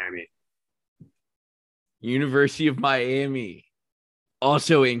 University of Miami. University of Miami.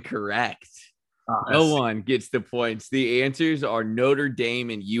 Also incorrect. No one gets the points. The answers are Notre Dame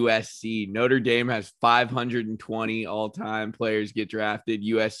and USC. Notre Dame has 520 all-time players get drafted.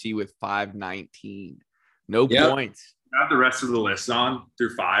 USC with 519. No points. You have the rest of the list on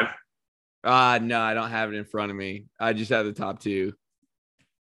through 5? No, I don't have it in front of me. I just have the top 2.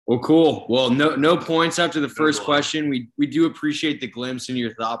 Well, cool. Well, no points after the first question. We do appreciate the glimpse into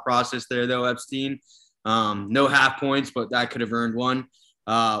your thought process there, though, Epstein. No half points, but that could have earned one.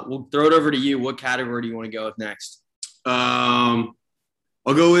 We'll throw it over to you. What category do you want to go with next? I'll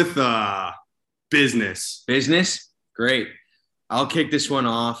go with business. Business? Great. I'll kick this one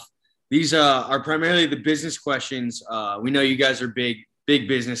off. These are primarily the business questions. We know you guys are big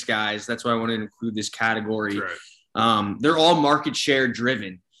business guys. That's why I wanted to include this category. Right. They're all market share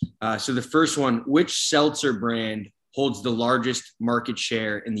driven. So the first one, which seltzer brand holds the largest market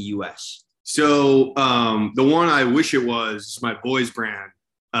share in the U.S.? So the one I wish it was my boy's brand.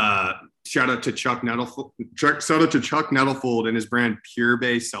 Shout out to Chuck Nettlefold. Shout out to Chuck Nettlefold and his brand Pure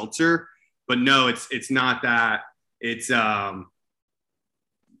Bay Seltzer. But no, it's not that. It's hard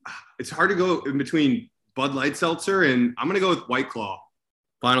to go in between Bud Light Seltzer and I'm gonna go with White Claw.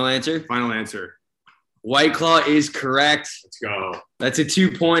 Final answer? Final answer. White Claw is correct. Let's go. That's a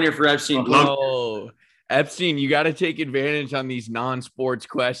 2-pointer for Epstein. Oh, Epstein, you got to take advantage on these non-sports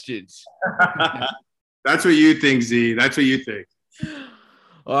questions. That's what you think, Z. That's what you think.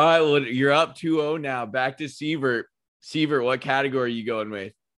 All right, well, you're up 2-0 now. Back to Sievert. Sievert, what category are you going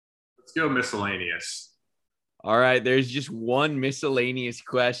with? Let's go miscellaneous. All right, there's just one miscellaneous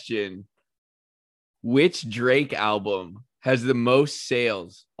question. Which Drake album has the most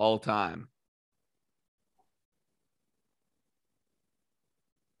sales all time?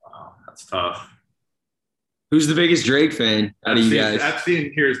 Wow, that's tough. Who's the biggest Drake fan out of you guys?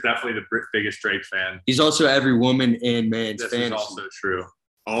 Epstein here is definitely the biggest Drake fan. He's also every woman and man's This fan. is also true.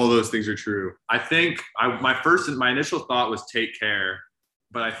 All those things are true. I think my initial thought was Take Care,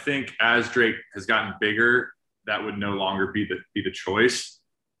 but I think as Drake has gotten bigger, that would no longer be the choice.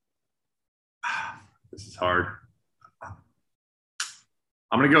 This is hard.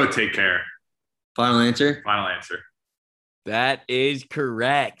 I'm gonna go with Take Care. Final answer? Final answer. That is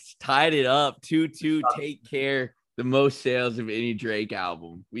correct. Tied it up 2-2. Take Care. The most sales of any Drake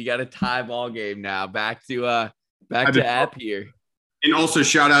album. We got a tie ball game now. Back to Ep here. And also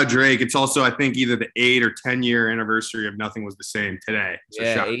shout out Drake. It's also, I think, either the 8 or 10 year anniversary of Nothing Was the Same today. So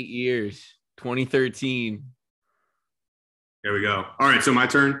yeah, 8 years. 2013. There we go. All right, so my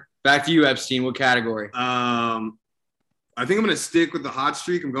turn. Back to you, Epstein. What category? I think I'm going to stick with the hot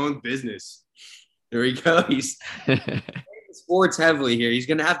streak. I'm going with business. There we go. He's sports heavily here. He's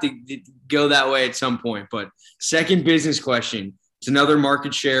going to have to go that way at some point. But second business question. It's another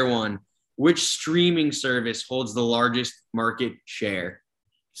market share one. Which streaming service holds the largest market share?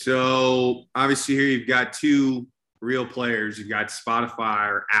 So obviously here you've got 2 real players. You've got Spotify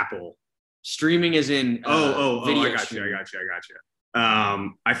or Apple. Streaming is in video. I got you.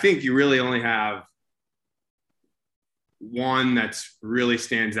 I think you really only have one that's really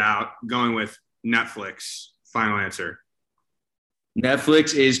stands out. Going with Netflix. Final answer.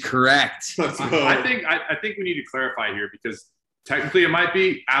 Netflix is correct. I think we need to clarify here because technically it might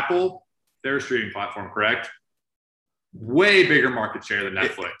be Apple, their streaming platform, correct? Way bigger market share than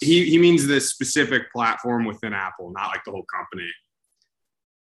Netflix. He means the specific platform within Apple, not like the whole company.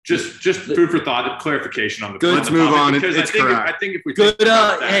 Just food for thought, clarification on the. Good. Let's move on. It's correct. I think if we good.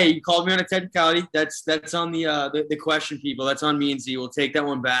 Hey, you called me on a technicality. That's on the question, people. That's on me and Z. We'll take that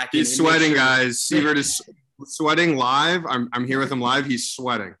one back. He's sweating, guys. Sievert is sweating live. I'm here with him live. He's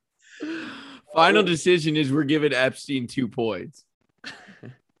sweating. Final decision is we're giving Epstein 2 points.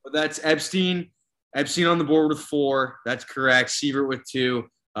 Well, that's Epstein. Epstein on the board with 4. That's correct. Sievert with 2.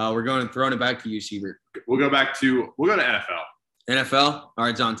 We're going and throwing it back to you, Sievert. We'll go to NFL. NFL. All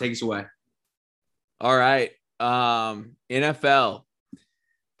right, John, take us away. All right. NFL.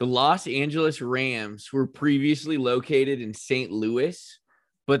 The Los Angeles Rams were previously located in St. Louis,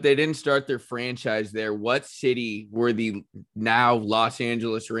 but they didn't start their franchise there. What city were the now Los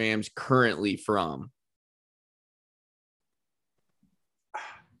Angeles Rams currently from?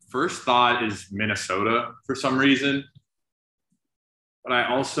 First thought is Minnesota for some reason, but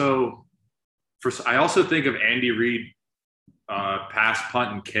I also think of Andy Reid pass,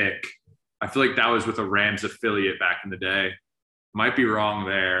 punt, and kick. I feel like that was with a Rams affiliate back in the day. Might be wrong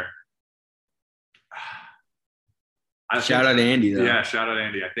there. Shout out to Andy, though. Yeah, shout out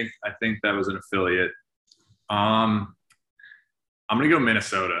Andy. I think that was an affiliate. I'm gonna go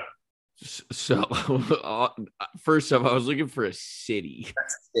Minnesota. So, first off, I was looking for a city.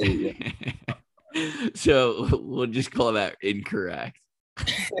 So we'll just call that incorrect.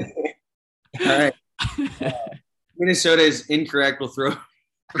 All right. Minnesota is incorrect.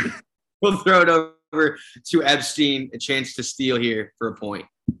 We'll throw it over to Epstein, a chance to steal here for a point.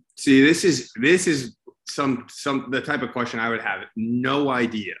 See, this is some the type of question I would have no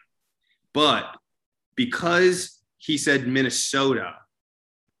idea. But because he said Minnesota,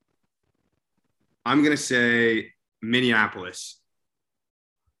 I'm going to say Minneapolis.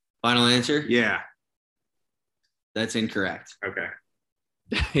 Final answer? Yeah. That's incorrect. Okay.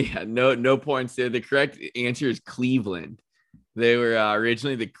 Yeah, no points there. The correct answer is Cleveland. They were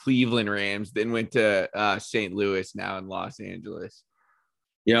originally the Cleveland Rams, then went to St. Louis, now in Los Angeles.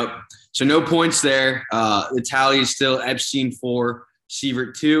 Yep. So no points there. The tally is still Epstein 4,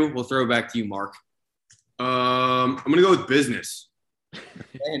 Sievert 2. We'll throw it back to you, Mark. I'm going to go with business.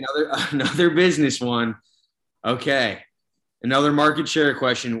 Okay, another business one. Okay. Another market share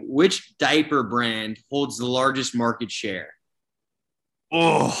question. Which diaper brand holds the largest market share?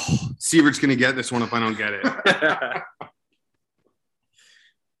 Oh, Sievert's going to get this one if I don't get it.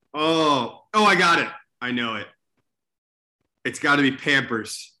 Oh, I got it. I know it. It's got to be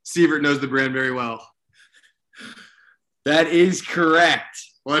Pampers. Sievert knows the brand very well. That is correct.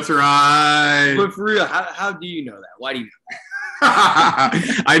 Well, that's right. But for real, how do you know that? Why do you know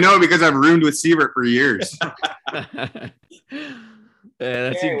that? I know because I've roomed with Sievert for years.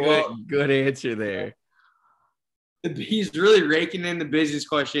 That's a good answer there. He's really raking in the business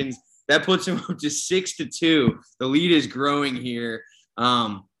questions. That puts him up to 6-2. The lead is growing here.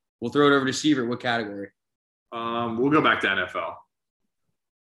 We'll throw it over to Sievert. What category? We'll go back to NFL.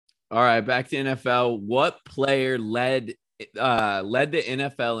 All right, back to NFL. What player led the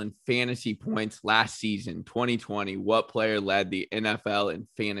NFL in fantasy points last season, 2020? What player led the NFL in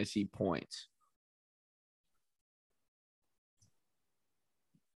fantasy points?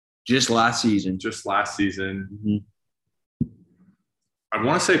 Just last season. Mm-hmm. I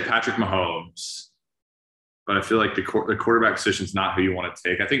want to say Patrick Mahomes, but I feel like the quarterback position is not who you want to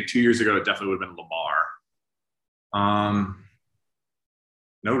take. I think 2 years ago, it definitely would have been Lamar.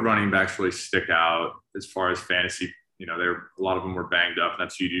 No running backs really stick out as far as fantasy. You know, a lot of them were banged up, and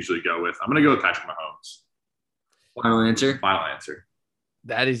that's who you'd usually go with. I'm going to go with Patrick Mahomes. Final answer? Final answer.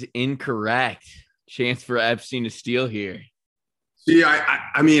 That is incorrect. Chance for Epstein to steal here. See,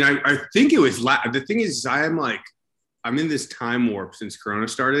 I mean, I think it was the thing is, I'm in this time warp since Corona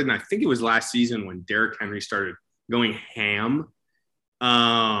started, and I think it was last season when Derrick Henry started going ham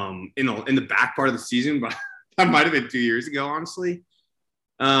in the back part of the season, but that might have been 2 years ago, honestly.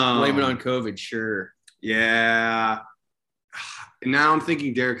 Blame it on COVID, sure. Yeah. Now I'm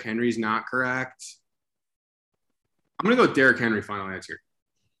thinking Derrick Henry's not correct. I'm gonna go with Derrick Henry. Final answer.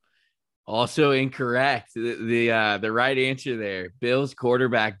 Also incorrect. The right answer there. Bills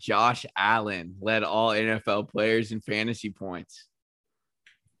quarterback Josh Allen led all NFL players in fantasy points.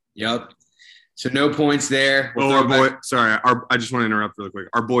 Yep. So no points there. Our boy. Sorry, I just want to interrupt really quick.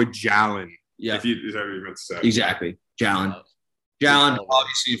 Our boy Jalen. Yeah. Is that what you meant to say? Exactly. Jalen,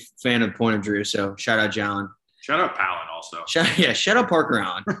 obviously a fan of Point of Drew, so shout out Jalen. Shout out Palin also. Shout out Parker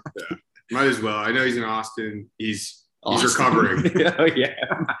Allen. Yeah. Might as well. I know he's in Austin. He's recovering. Oh, yeah.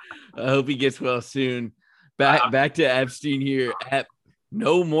 I hope he gets well soon. Back to Epstein here.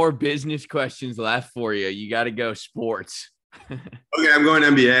 No more business questions left for you. You got to go sports. Okay, I'm going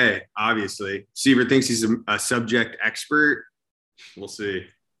NBA, obviously. Sievert thinks he's a subject expert. We'll see.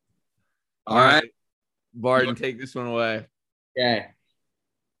 All right. Barton, take this one away. Okay.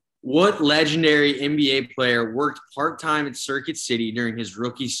 What legendary NBA player worked part-time at Circuit City during his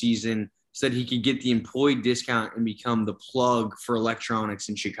rookie season so that he could get the employee discount and become the plug for electronics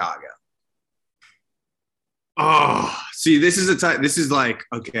in Chicago? Oh, see, this is like,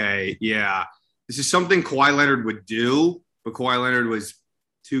 okay, yeah. This is something Kawhi Leonard would do, but Kawhi Leonard was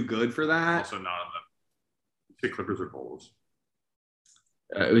too good for that. Also not on the Clippers or Bulls.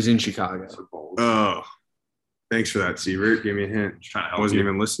 It was in Chicago. Oh. Thanks for that, Sievert. Give me a hint. Just trying to I help wasn't you.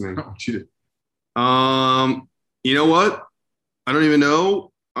 even listening. I want you to. You know what? I don't even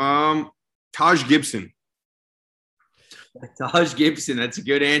know. Taj Gibson. Taj Gibson. That's a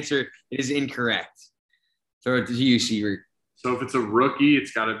good answer. It is incorrect. Throw it to you, Sievert. So if it's a rookie,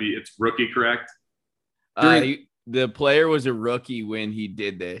 it's rookie, correct? The player was a rookie when he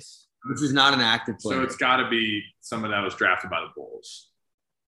did this. This is not an active player. So it's got to be someone that was drafted by the Bulls.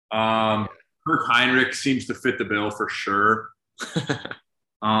 Kirk Heinrich seems to fit the bill for sure.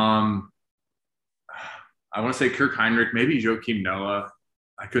 I want to say Kirk Heinrich, maybe Joakim Noah.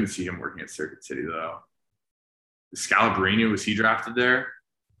 I couldn't see him working at Circuit City though. Scalabrine, was he drafted there?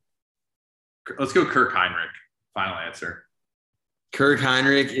 Let's go Kirk Heinrich. Final answer. Kirk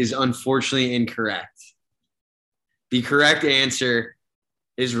Heinrich is unfortunately incorrect. The correct answer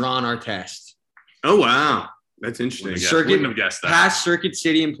is Ron Artest. Oh, wow. That's interesting. Wouldn't have guessed that. Past Circuit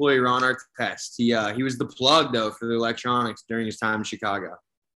City employee Ron Artest. He was the plug, though, for the electronics during his time in Chicago.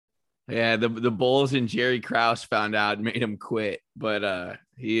 Yeah, the Bulls and Jerry Krause found out and made him quit. But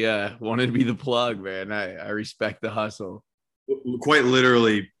he wanted to be the plug, man. I respect the hustle. Quite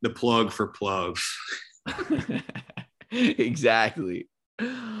literally the plug for plugs. Exactly.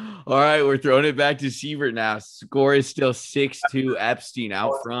 All right, we're throwing it back to Sievert now. Score is still 6-2. Epstein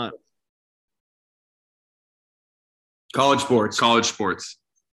out front. College sports.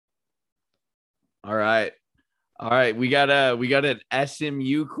 All right. We got an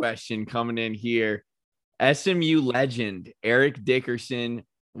SMU question coming in here. SMU legend Eric Dickerson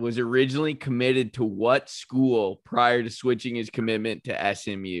was originally committed to what school prior to switching his commitment to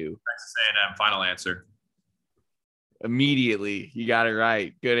SMU? Texas A&M. Final answer. Immediately, you got it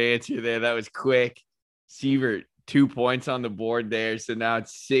right. Good answer there. That was quick. Sievert, 2 points on the board there. So now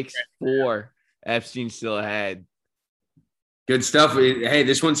it's 6-4. Epstein still ahead. Good stuff. Hey,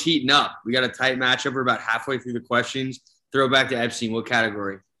 this one's heating up. We got a tight matchup. We're about halfway through the questions. Throw back to Epstein. What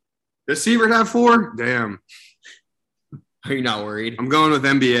category? Does Sievert have 4? Damn. Are you not worried? I'm going with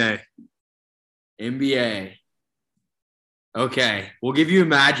NBA. NBA. Okay. We'll give you a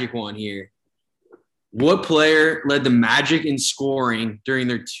magic one here. What player led the Magic in scoring during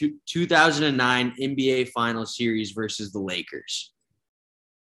their 2009 NBA Finals series versus the Lakers?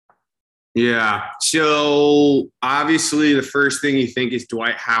 Yeah. So obviously the first thing you think is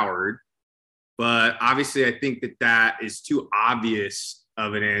Dwight Howard, but obviously I think that is too obvious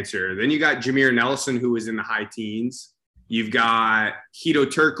of an answer. Then you got Jameer Nelson, who was in the high teens. You've got Hedo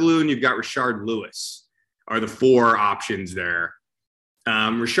Turkoglu and you've got Rashard Lewis are the 4 options there.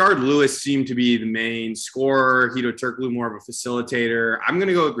 Rashard Lewis seemed to be the main scorer. Hedo Turkoglu more of a facilitator. I'm going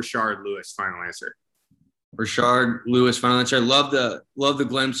to go with Rashard Lewis. Final answer. Rashard Lewis, final answer. I love the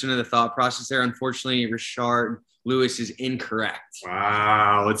glimpse into the thought process there. Unfortunately, Rashard Lewis is incorrect.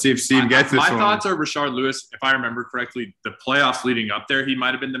 Wow. Let's see if Steve gets this my one. My thoughts are Rashard Lewis. If I remember correctly, the playoffs leading up there, he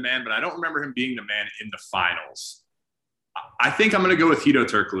might have been the man, but I don't remember him being the man in the finals. I think I'm going to go with Hedo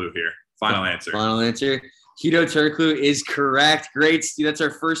Turkoglu here. Final answer. Final answer. Hedo Turkoglu is correct. Great steal. That's our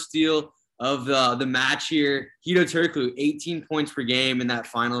first steal of the match here. Hedo Turkoglu, 18 points per game in that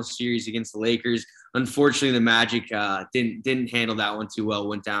final series against the Lakers. Unfortunately, the Magic didn't handle that one too well.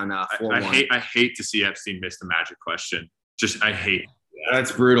 Went down 4-1. I hate to see Epstein miss the Magic question. I hate.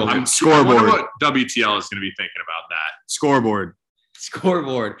 That's brutal. Scoreboard. I wonder what WTL is going to be thinking about that. Scoreboard.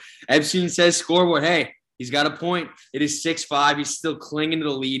 Epstein says scoreboard. Hey, he's got a point. It is 6-5. He's still clinging to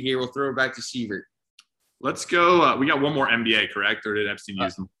the lead here. We'll throw it back to Sievert. Let's go. We got one more NBA, correct? Or did Epstein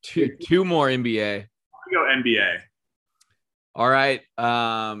use them? Two more NBA. We go NBA. All right.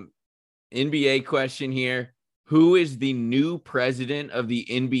 NBA question here. Who is the new president of the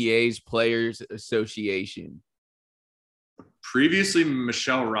NBA's Players Association? Previously,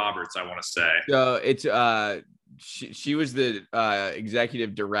 Michelle Roberts, I want to say. So it's she was the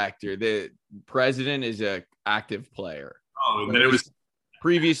executive director. The president is an active player. Oh, and then it was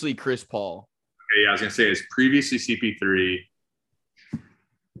previously Chris Paul. Okay, yeah, I was gonna say it's previously CP3.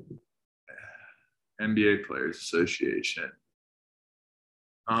 NBA Players Association.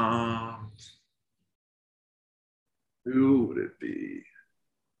 Who would it be?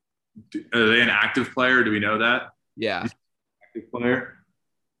 Are they an active player? Do we know that? Yeah. Active player.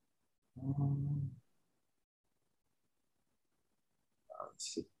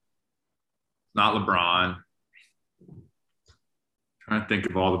 Not LeBron. Trying to think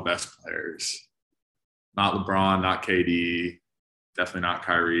of all the best players. Not LeBron, not KD, definitely not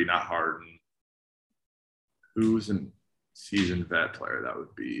Kyrie, not Harden. Who's a seasoned vet player that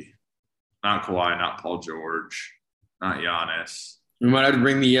would be? Not Kawhi, not Paul George, not Giannis. We might have to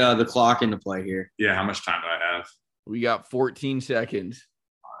bring the clock into play here. Yeah, how much time do I have? We got 14 seconds.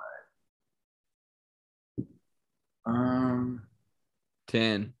 10.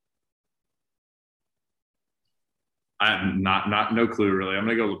 I'm no clue really. I'm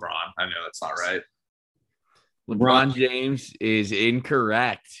gonna go LeBron. I know that's not right. LeBron James is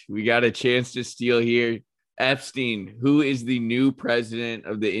incorrect. We got a chance to steal here. Epstein, who is the new president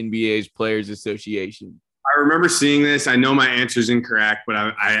of the NBA's Players Association? I remember seeing this. I know my answer is incorrect,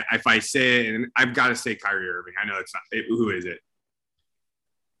 but if I say it, and I've got to say Kyrie Irving. I know it's not. Who is it?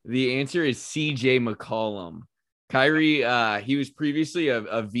 The answer is CJ McCollum. Kyrie, he was previously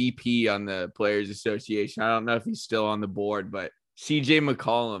a VP on the Players Association. I don't know if he's still on the board, but CJ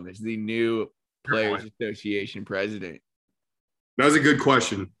McCollum is the new Players Association president. That was a good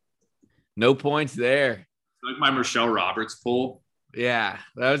question. No points there. Like my Michelle Roberts poll. Yeah,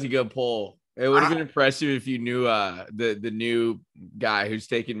 that was a good poll. It would have been impressive if you knew the new guy who's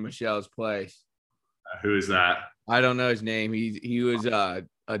taking Michelle's place. Who is that? I don't know his name. He was a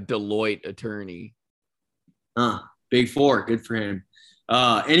Deloitte attorney. Big Four. Good for him.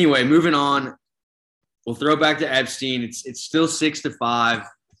 Anyway, moving on. We'll throw back to Epstein. It's still 6-5.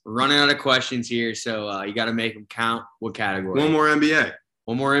 We're running out of questions here, so you got to make them count. What category? One more NBA.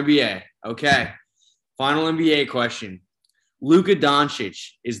 One more NBA. Okay. Final NBA question. Luka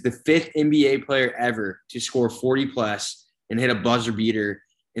Doncic is the 5th NBA player ever to score 40-plus and hit a buzzer beater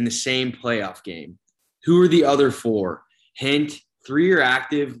in the same playoff game. Who are the other 4? Hint, 3 are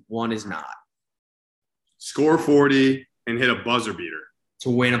active, 1 is not. Score 40 and hit a buzzer beater.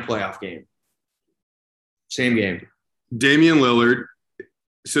 To win a playoff game. Same game. Damian Lillard.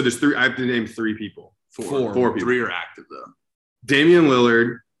 So there's 3. I have to name 3 people. 4 people. 3 are active, though. Damian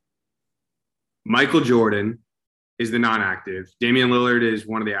Lillard. Michael Jordan is the non-active. Damian Lillard is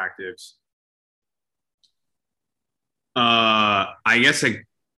one of the actives. I guess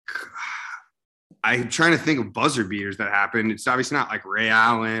I'm trying to think of buzzer beaters that happened. It's obviously not like Ray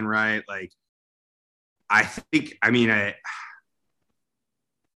Allen, right? Like, I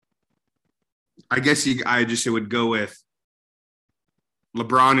guess it would go with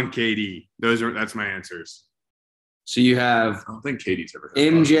LeBron and KD. That's my answers. So you have I don't think KD's ever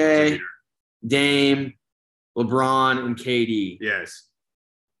hit MJ, Dame, LeBron, and KD. Yes.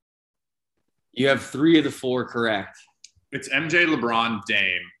 You have 3 of the 4 correct. It's MJ, LeBron,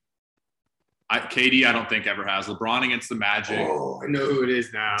 Dame. KD, I don't think ever has. LeBron against the Magic. Oh, I know who it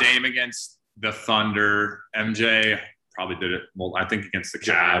is now. Dame against the Thunder. MJ probably did it. Well, I think against the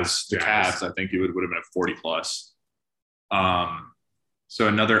Cavs. Cavs, I think he would have been at 40-plus. So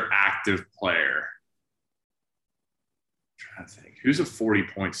another active player. I'm trying to think. Who's a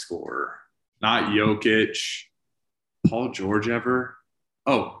 40-point scorer? Not Jokic. Paul George ever?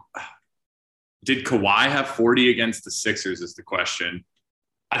 Oh, did Kawhi have 40 against the Sixers is the question.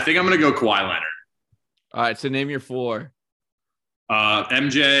 I think I'm going to go Kawhi Leonard. All right, so name your 4.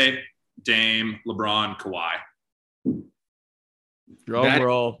 MJ, Dame, LeBron, Kawhi. Drum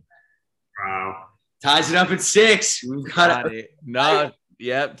roll. Wow. Ties it up at 6. We've got it. No,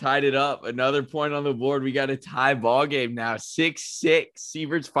 yep, tied it up. Another point on the board. We got a tie ball game now. 6-6.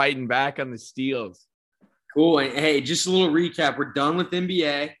 Sievert's fighting back on the steals. Cool. And hey, just a little recap. We're done with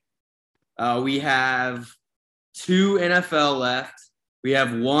NBA. We have 2 NFL left. We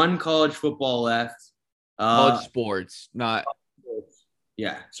have 1 college football left. College sports, not.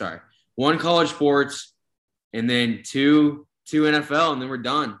 Yeah, sorry. 1 college sports, and then 2 NFL, and then we're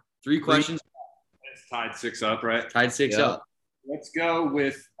done. 3 questions. It's tied 6 up, right? Tied 6 up. Let's go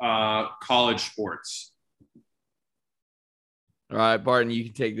with college sports. All right, Barton, you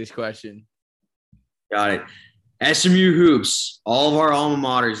can take this question. Got it. SMU hoops, all of our alma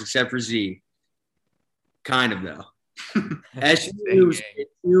maters except for Z. Kind of, though. SMU hoops made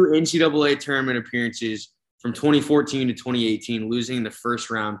 2 NCAA tournament appearances from 2014 to 2018, losing in the first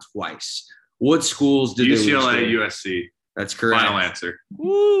round twice. What schools did they lose to? UCLA, USC. That's correct. Final answer.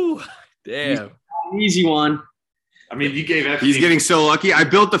 Woo! Damn. Easy one. I mean, you gave He's getting so lucky. I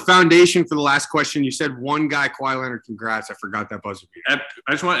built the foundation for the last question. You said 1 guy, Kawhi Leonard. Congrats. I forgot that buzzer beater.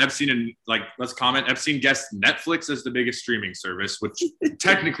 I just want Epstein and let's comment. Epstein guessed Netflix as the biggest streaming service, which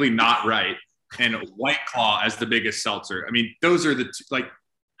technically not right, and White Claw as the biggest seltzer. I mean, those are the two,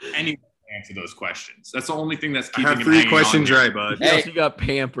 anyone can answer those questions. That's the only thing that's I keeping have him 3 hanging questions on here. right, bud. You also got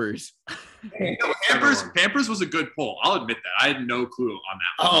Pampers. Pampers was a good poll. I'll admit that. I had no clue on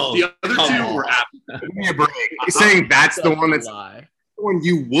that one. Oh, The other 2 were Give me a break. He's saying that's the one that's lie. the one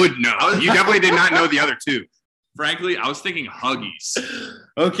you would know. You definitely did not know the other 2. Frankly, I was thinking Huggies.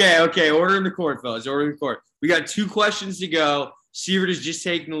 Okay. Order in the court, fellas. Order in the court. We got 2 questions to go. Sievert is just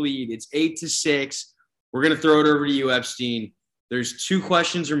taking the lead. It's 8-6. We're going to throw it over to you, Epstein. There's 2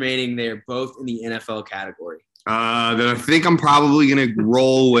 questions remaining. They're both in the NFL category. Then I think I'm probably going to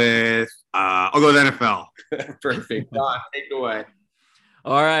roll with I'll go with NFL. Perfect. Don, take it away.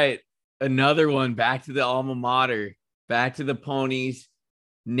 All right. Another one. Back to the alma mater. Back to the Ponies.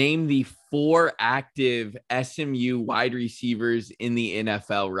 Name the 4 active SMU wide receivers in the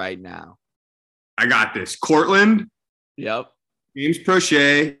NFL right now. I got this. Cortland, Yep. James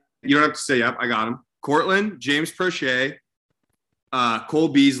Prochet. You don't have to say yep. I got him. Cortland, James Prochet, Cole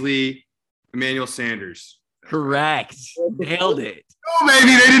Beasley, Emmanuel Sanders. Correct. Nailed it. Oh,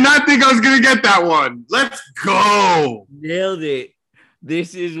 baby. They did not think I was going to get that one. Let's go. Nailed it.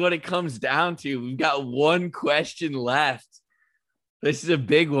 This is what it comes down to. We've got one question left. This is a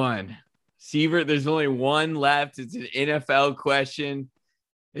big one. Sievert, there's only one left. It's an NFL question.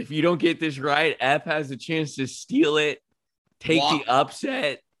 If you don't get this right, F has a chance to steal it, take the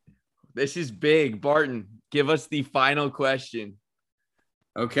upset. This is big. Barton, give us the final question.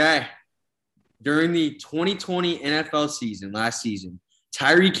 Okay. During the 2020 NFL season, last season,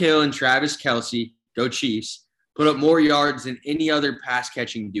 Tyreek Hill and Travis Kelce, go Chiefs, put up more yards than any other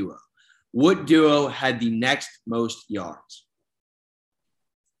pass-catching duo. What duo had the next most yards?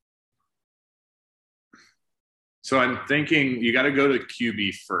 So I'm thinking you got to go to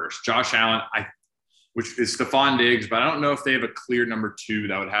QB first. Josh Allen, which is Stephon Diggs, but I don't know if they have a clear number 2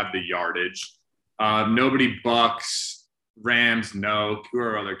 that would have the yardage. Nobody Bucks, Rams, no. Who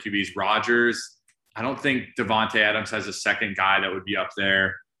are other QBs? Rodgers. I don't think Devontae Adams has a second guy that would be up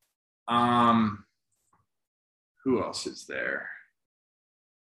there. Who else is there?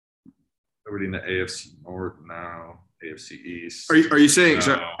 Nobody in the AFC North? No. AFC East. Are you saying No.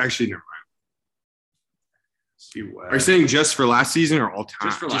 so, actually never mind. AFC West. Are you saying just for last season or all time?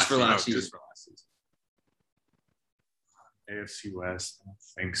 Just for last season. Just for last season. AFC West. I don't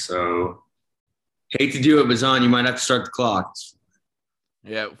think so. Hate to do it, Bazan. You might have to start the clock.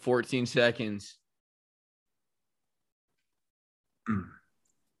 Yeah, 14 seconds.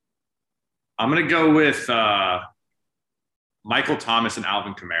 I'm going to go with Michael Thomas and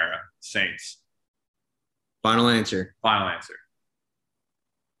Alvin Kamara, Saints. Final answer. Final answer.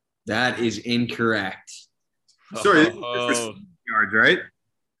 That is incorrect. Sorry, Oh. yards, right?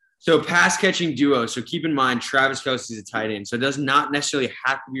 So pass-catching duo. So keep in mind, Travis Kelce is a tight end. So it does not necessarily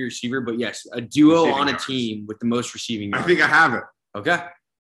have to be a receiver, but yes, a duo Receiving on a yards. team with the most receiving I yards. think I have it. Okay.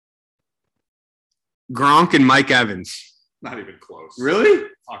 Gronk and Mike Evans. Not even close. Really?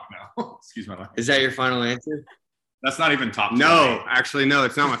 Fuck no. Excuse my language. Is that your final answer? That's not even top 20. No, actually, no.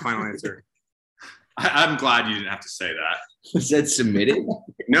 It's not my final answer. I'm glad you didn't have to say that. Was that submitted?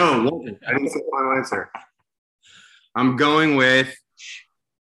 No, I didn't say final answer. I'm going with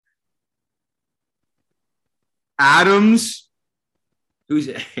Adams, Who's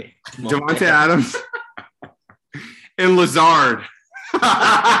Devontae Adams, and Lazard.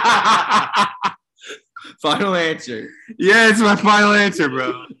 Final answer. Yeah, it's my final answer,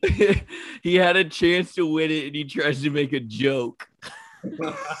 bro. He had a chance to win it, and he tries to make a joke.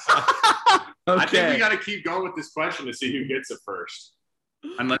 I think we got to keep going with this question to see who gets it first.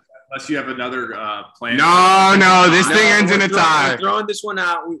 Unless you have another plan. No, this thing ends in we're a throwing- tie. We're throwing this one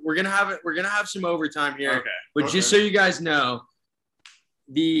out. We're gonna have it. We're gonna have some overtime here. Okay. But just so you guys know,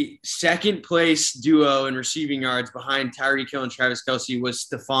 the second place duo in receiving yards behind Tyreek Hill and Travis Kelce was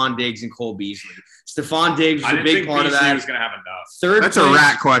Stephon Diggs and Cole Beasley. Stephon Diggs I was a didn't big think part of BC that. was going to have enough. Third That's place, a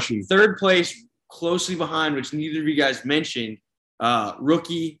rat question. Third place, closely behind, which neither of you guys mentioned,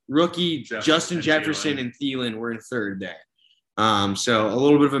 rookie Justin Jefferson and Thielen were in third there. So a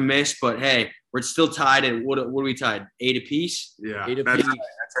little bit of a miss, but hey, we're still tied at what are we tied? 8 apiece. Yeah, Eight that's apiece.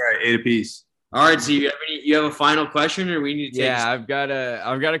 right. 8 apiece. All right, so you have a final question, or we need to take? Yeah, I've got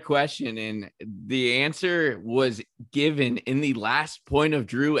a question, and the answer was given in the last Point of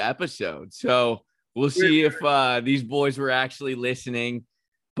Drew episode. So we'll see if these boys were actually listening.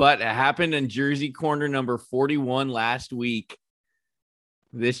 But it happened in Jersey Corner number 41 last week.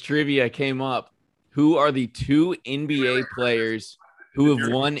 This trivia came up. Who are the 2 NBA players who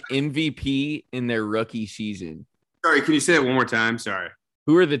have won MVP in their rookie season? Sorry, can you say it one more time? Sorry.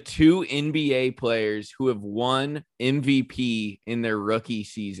 Who are the 2 NBA players who have won MVP in their rookie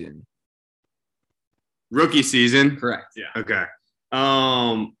season? Rookie season. Correct. Okay.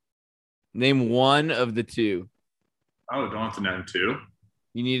 Name one of the 2. Oh, don't have to name 2.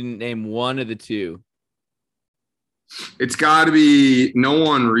 You need to name one of the 2. It's got to be no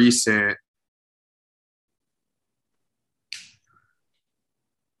one recent.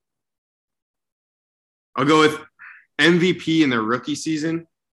 I'll go with MVP in their rookie season.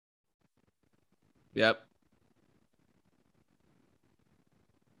 Yep.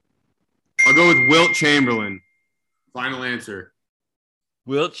 I'll go with Wilt Chamberlain. Final answer.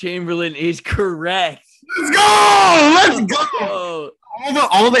 Wilt Chamberlain is correct. Let's go! Let's go! Oh,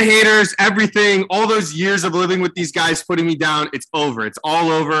 all the haters, everything, all those years of living with these guys putting me down, it's over. It's all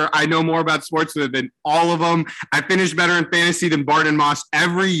over. I know more about sports than all of them. I finished better in fantasy than Barton and Moss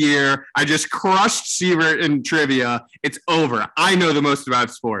every year. I just crushed Sievert in trivia. It's over. I know the most about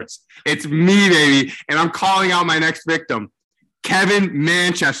sports. It's me, baby, and I'm calling out my next victim, Kevin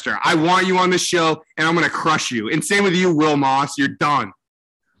Manchester. I want you on the show, and I'm going to crush you. And same with you, Will Moss. You're done.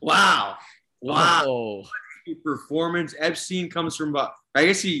 Wow. Oh. Performance. Epstein comes from, I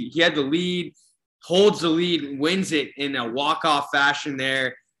guess he had the lead, holds the lead, wins it in a walk-off fashion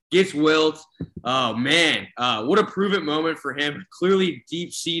there, gets Wilt. Oh, man. What a prove-it moment for him. Clearly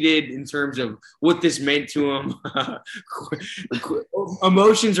deep-seated in terms of what this meant to him.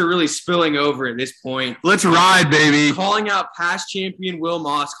 Emotions are really spilling over at this point. Let's ride, baby. Calling out past champion Will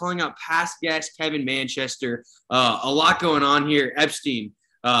Moss, calling out past guest Kevin Manchester. A lot going on here. Epstein,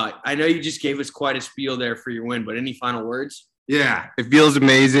 I know you just gave us quite a spiel there for your win, but any final words? Yeah, it feels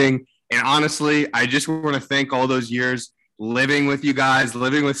amazing. And honestly, I just want to thank all those years living with you guys,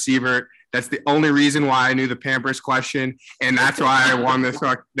 living with Sievert. That's the only reason why I knew the Pampers question, and that's why I won this.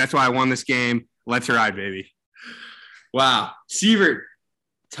 That's why I won this game. Let's ride, baby. Wow, Sievert,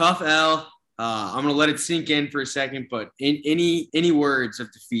 tough L. I'm gonna let it sink in for a second, but any words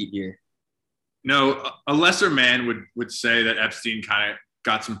of defeat here? No, a lesser man would say that Epstein kind of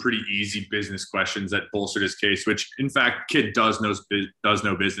got some pretty easy business questions that bolstered his case, which in fact, kid does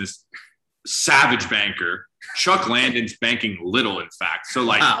know business. Savage banker. Chuck Landon's banking little, in fact. So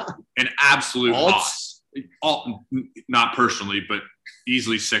like an absolute loss. Not personally, but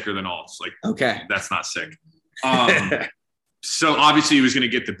easily sicker than alts. Like, okay, that's not sick. So obviously he was going to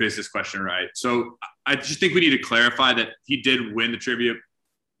get the business question right. So I just think we need to clarify that he did win the trivia.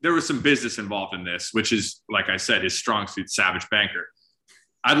 There was some business involved in this, which is, like I said, his strong suit, savage banker.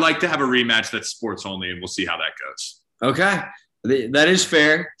 I'd like to have a rematch that's sports only, and we'll see how that goes. Okay. That is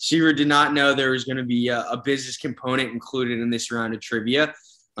fair. Sievert did not know there was going to be a business component included in this round of trivia.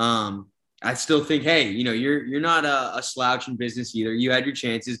 I still think, hey, you're not a slouch in business either. You had your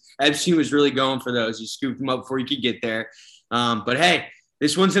chances. Epstein was really going for those. You scooped them up before you could get there. But hey,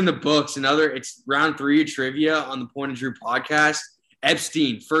 this one's in the books. It's round 3 of trivia on the Point of Drew podcast.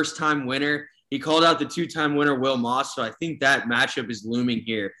 Epstein, first-time winner. He called out the 2-time winner, Will Moss. So I think that matchup is looming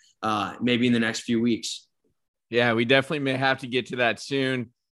here, maybe in the next few weeks. Yeah, we definitely may have to get to that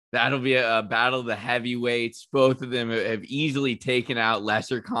soon. That'll be a battle of the heavyweights. Both of them have easily taken out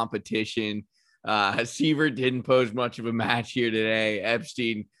lesser competition. Sievert didn't pose much of a match here today.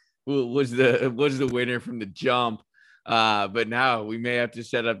 Epstein was the winner from the jump. But now we may have to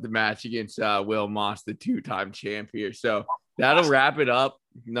set up the match against Will Moss, the 2-time champ here. So that'll wrap it up.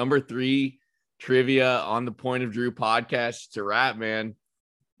 Number 3 trivia on the Point of Drew podcast. It's a wrap, man.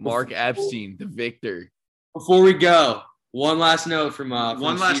 Mark Epstein, the victor. Before we go, one last note from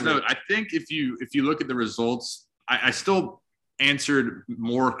one last Sievert. note. I think if you look at the results, I still answered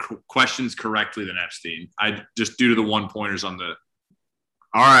more questions correctly than Epstein. I just due to the 1-pointers on the.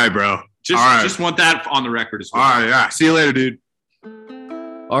 All right, bro. Just want that on the record as well. All right, yeah. See you later, dude.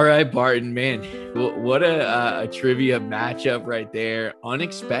 All right, Barton, man. What a trivia matchup right there.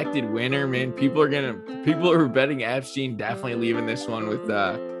 Unexpected winner, man. People who are betting Epstein definitely leaving this one with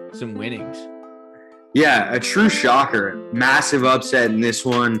some winnings. Yeah, a true shocker. Massive upset in this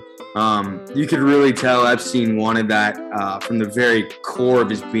one. You could really tell Epstein wanted that from the very core of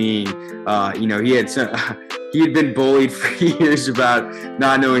his being. He had been bullied for years about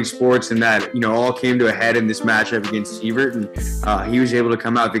not knowing sports, and that all came to a head in this matchup against Sievert, and he was able to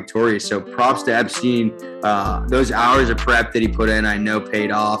come out victorious. So props to Epstein. Those hours of prep that he put in, I know,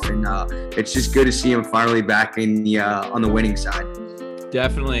 paid off, and it's just good to see him finally back in the on the winning side.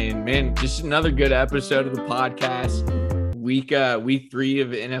 Definitely. And man, just another good episode of the podcast. Week 3 of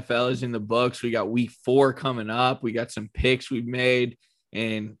NFL is in the books. We got week 4 coming up. We got some picks we've made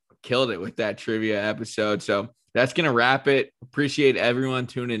and killed it with that trivia episode. So that's going to wrap it. Appreciate everyone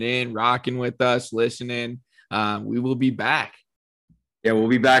tuning in, rocking with us, listening. We will be back. Yeah, we'll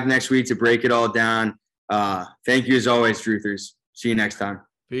be back next week to break it all down. Thank you as always, Truthers. See you next time.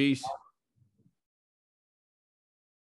 Peace.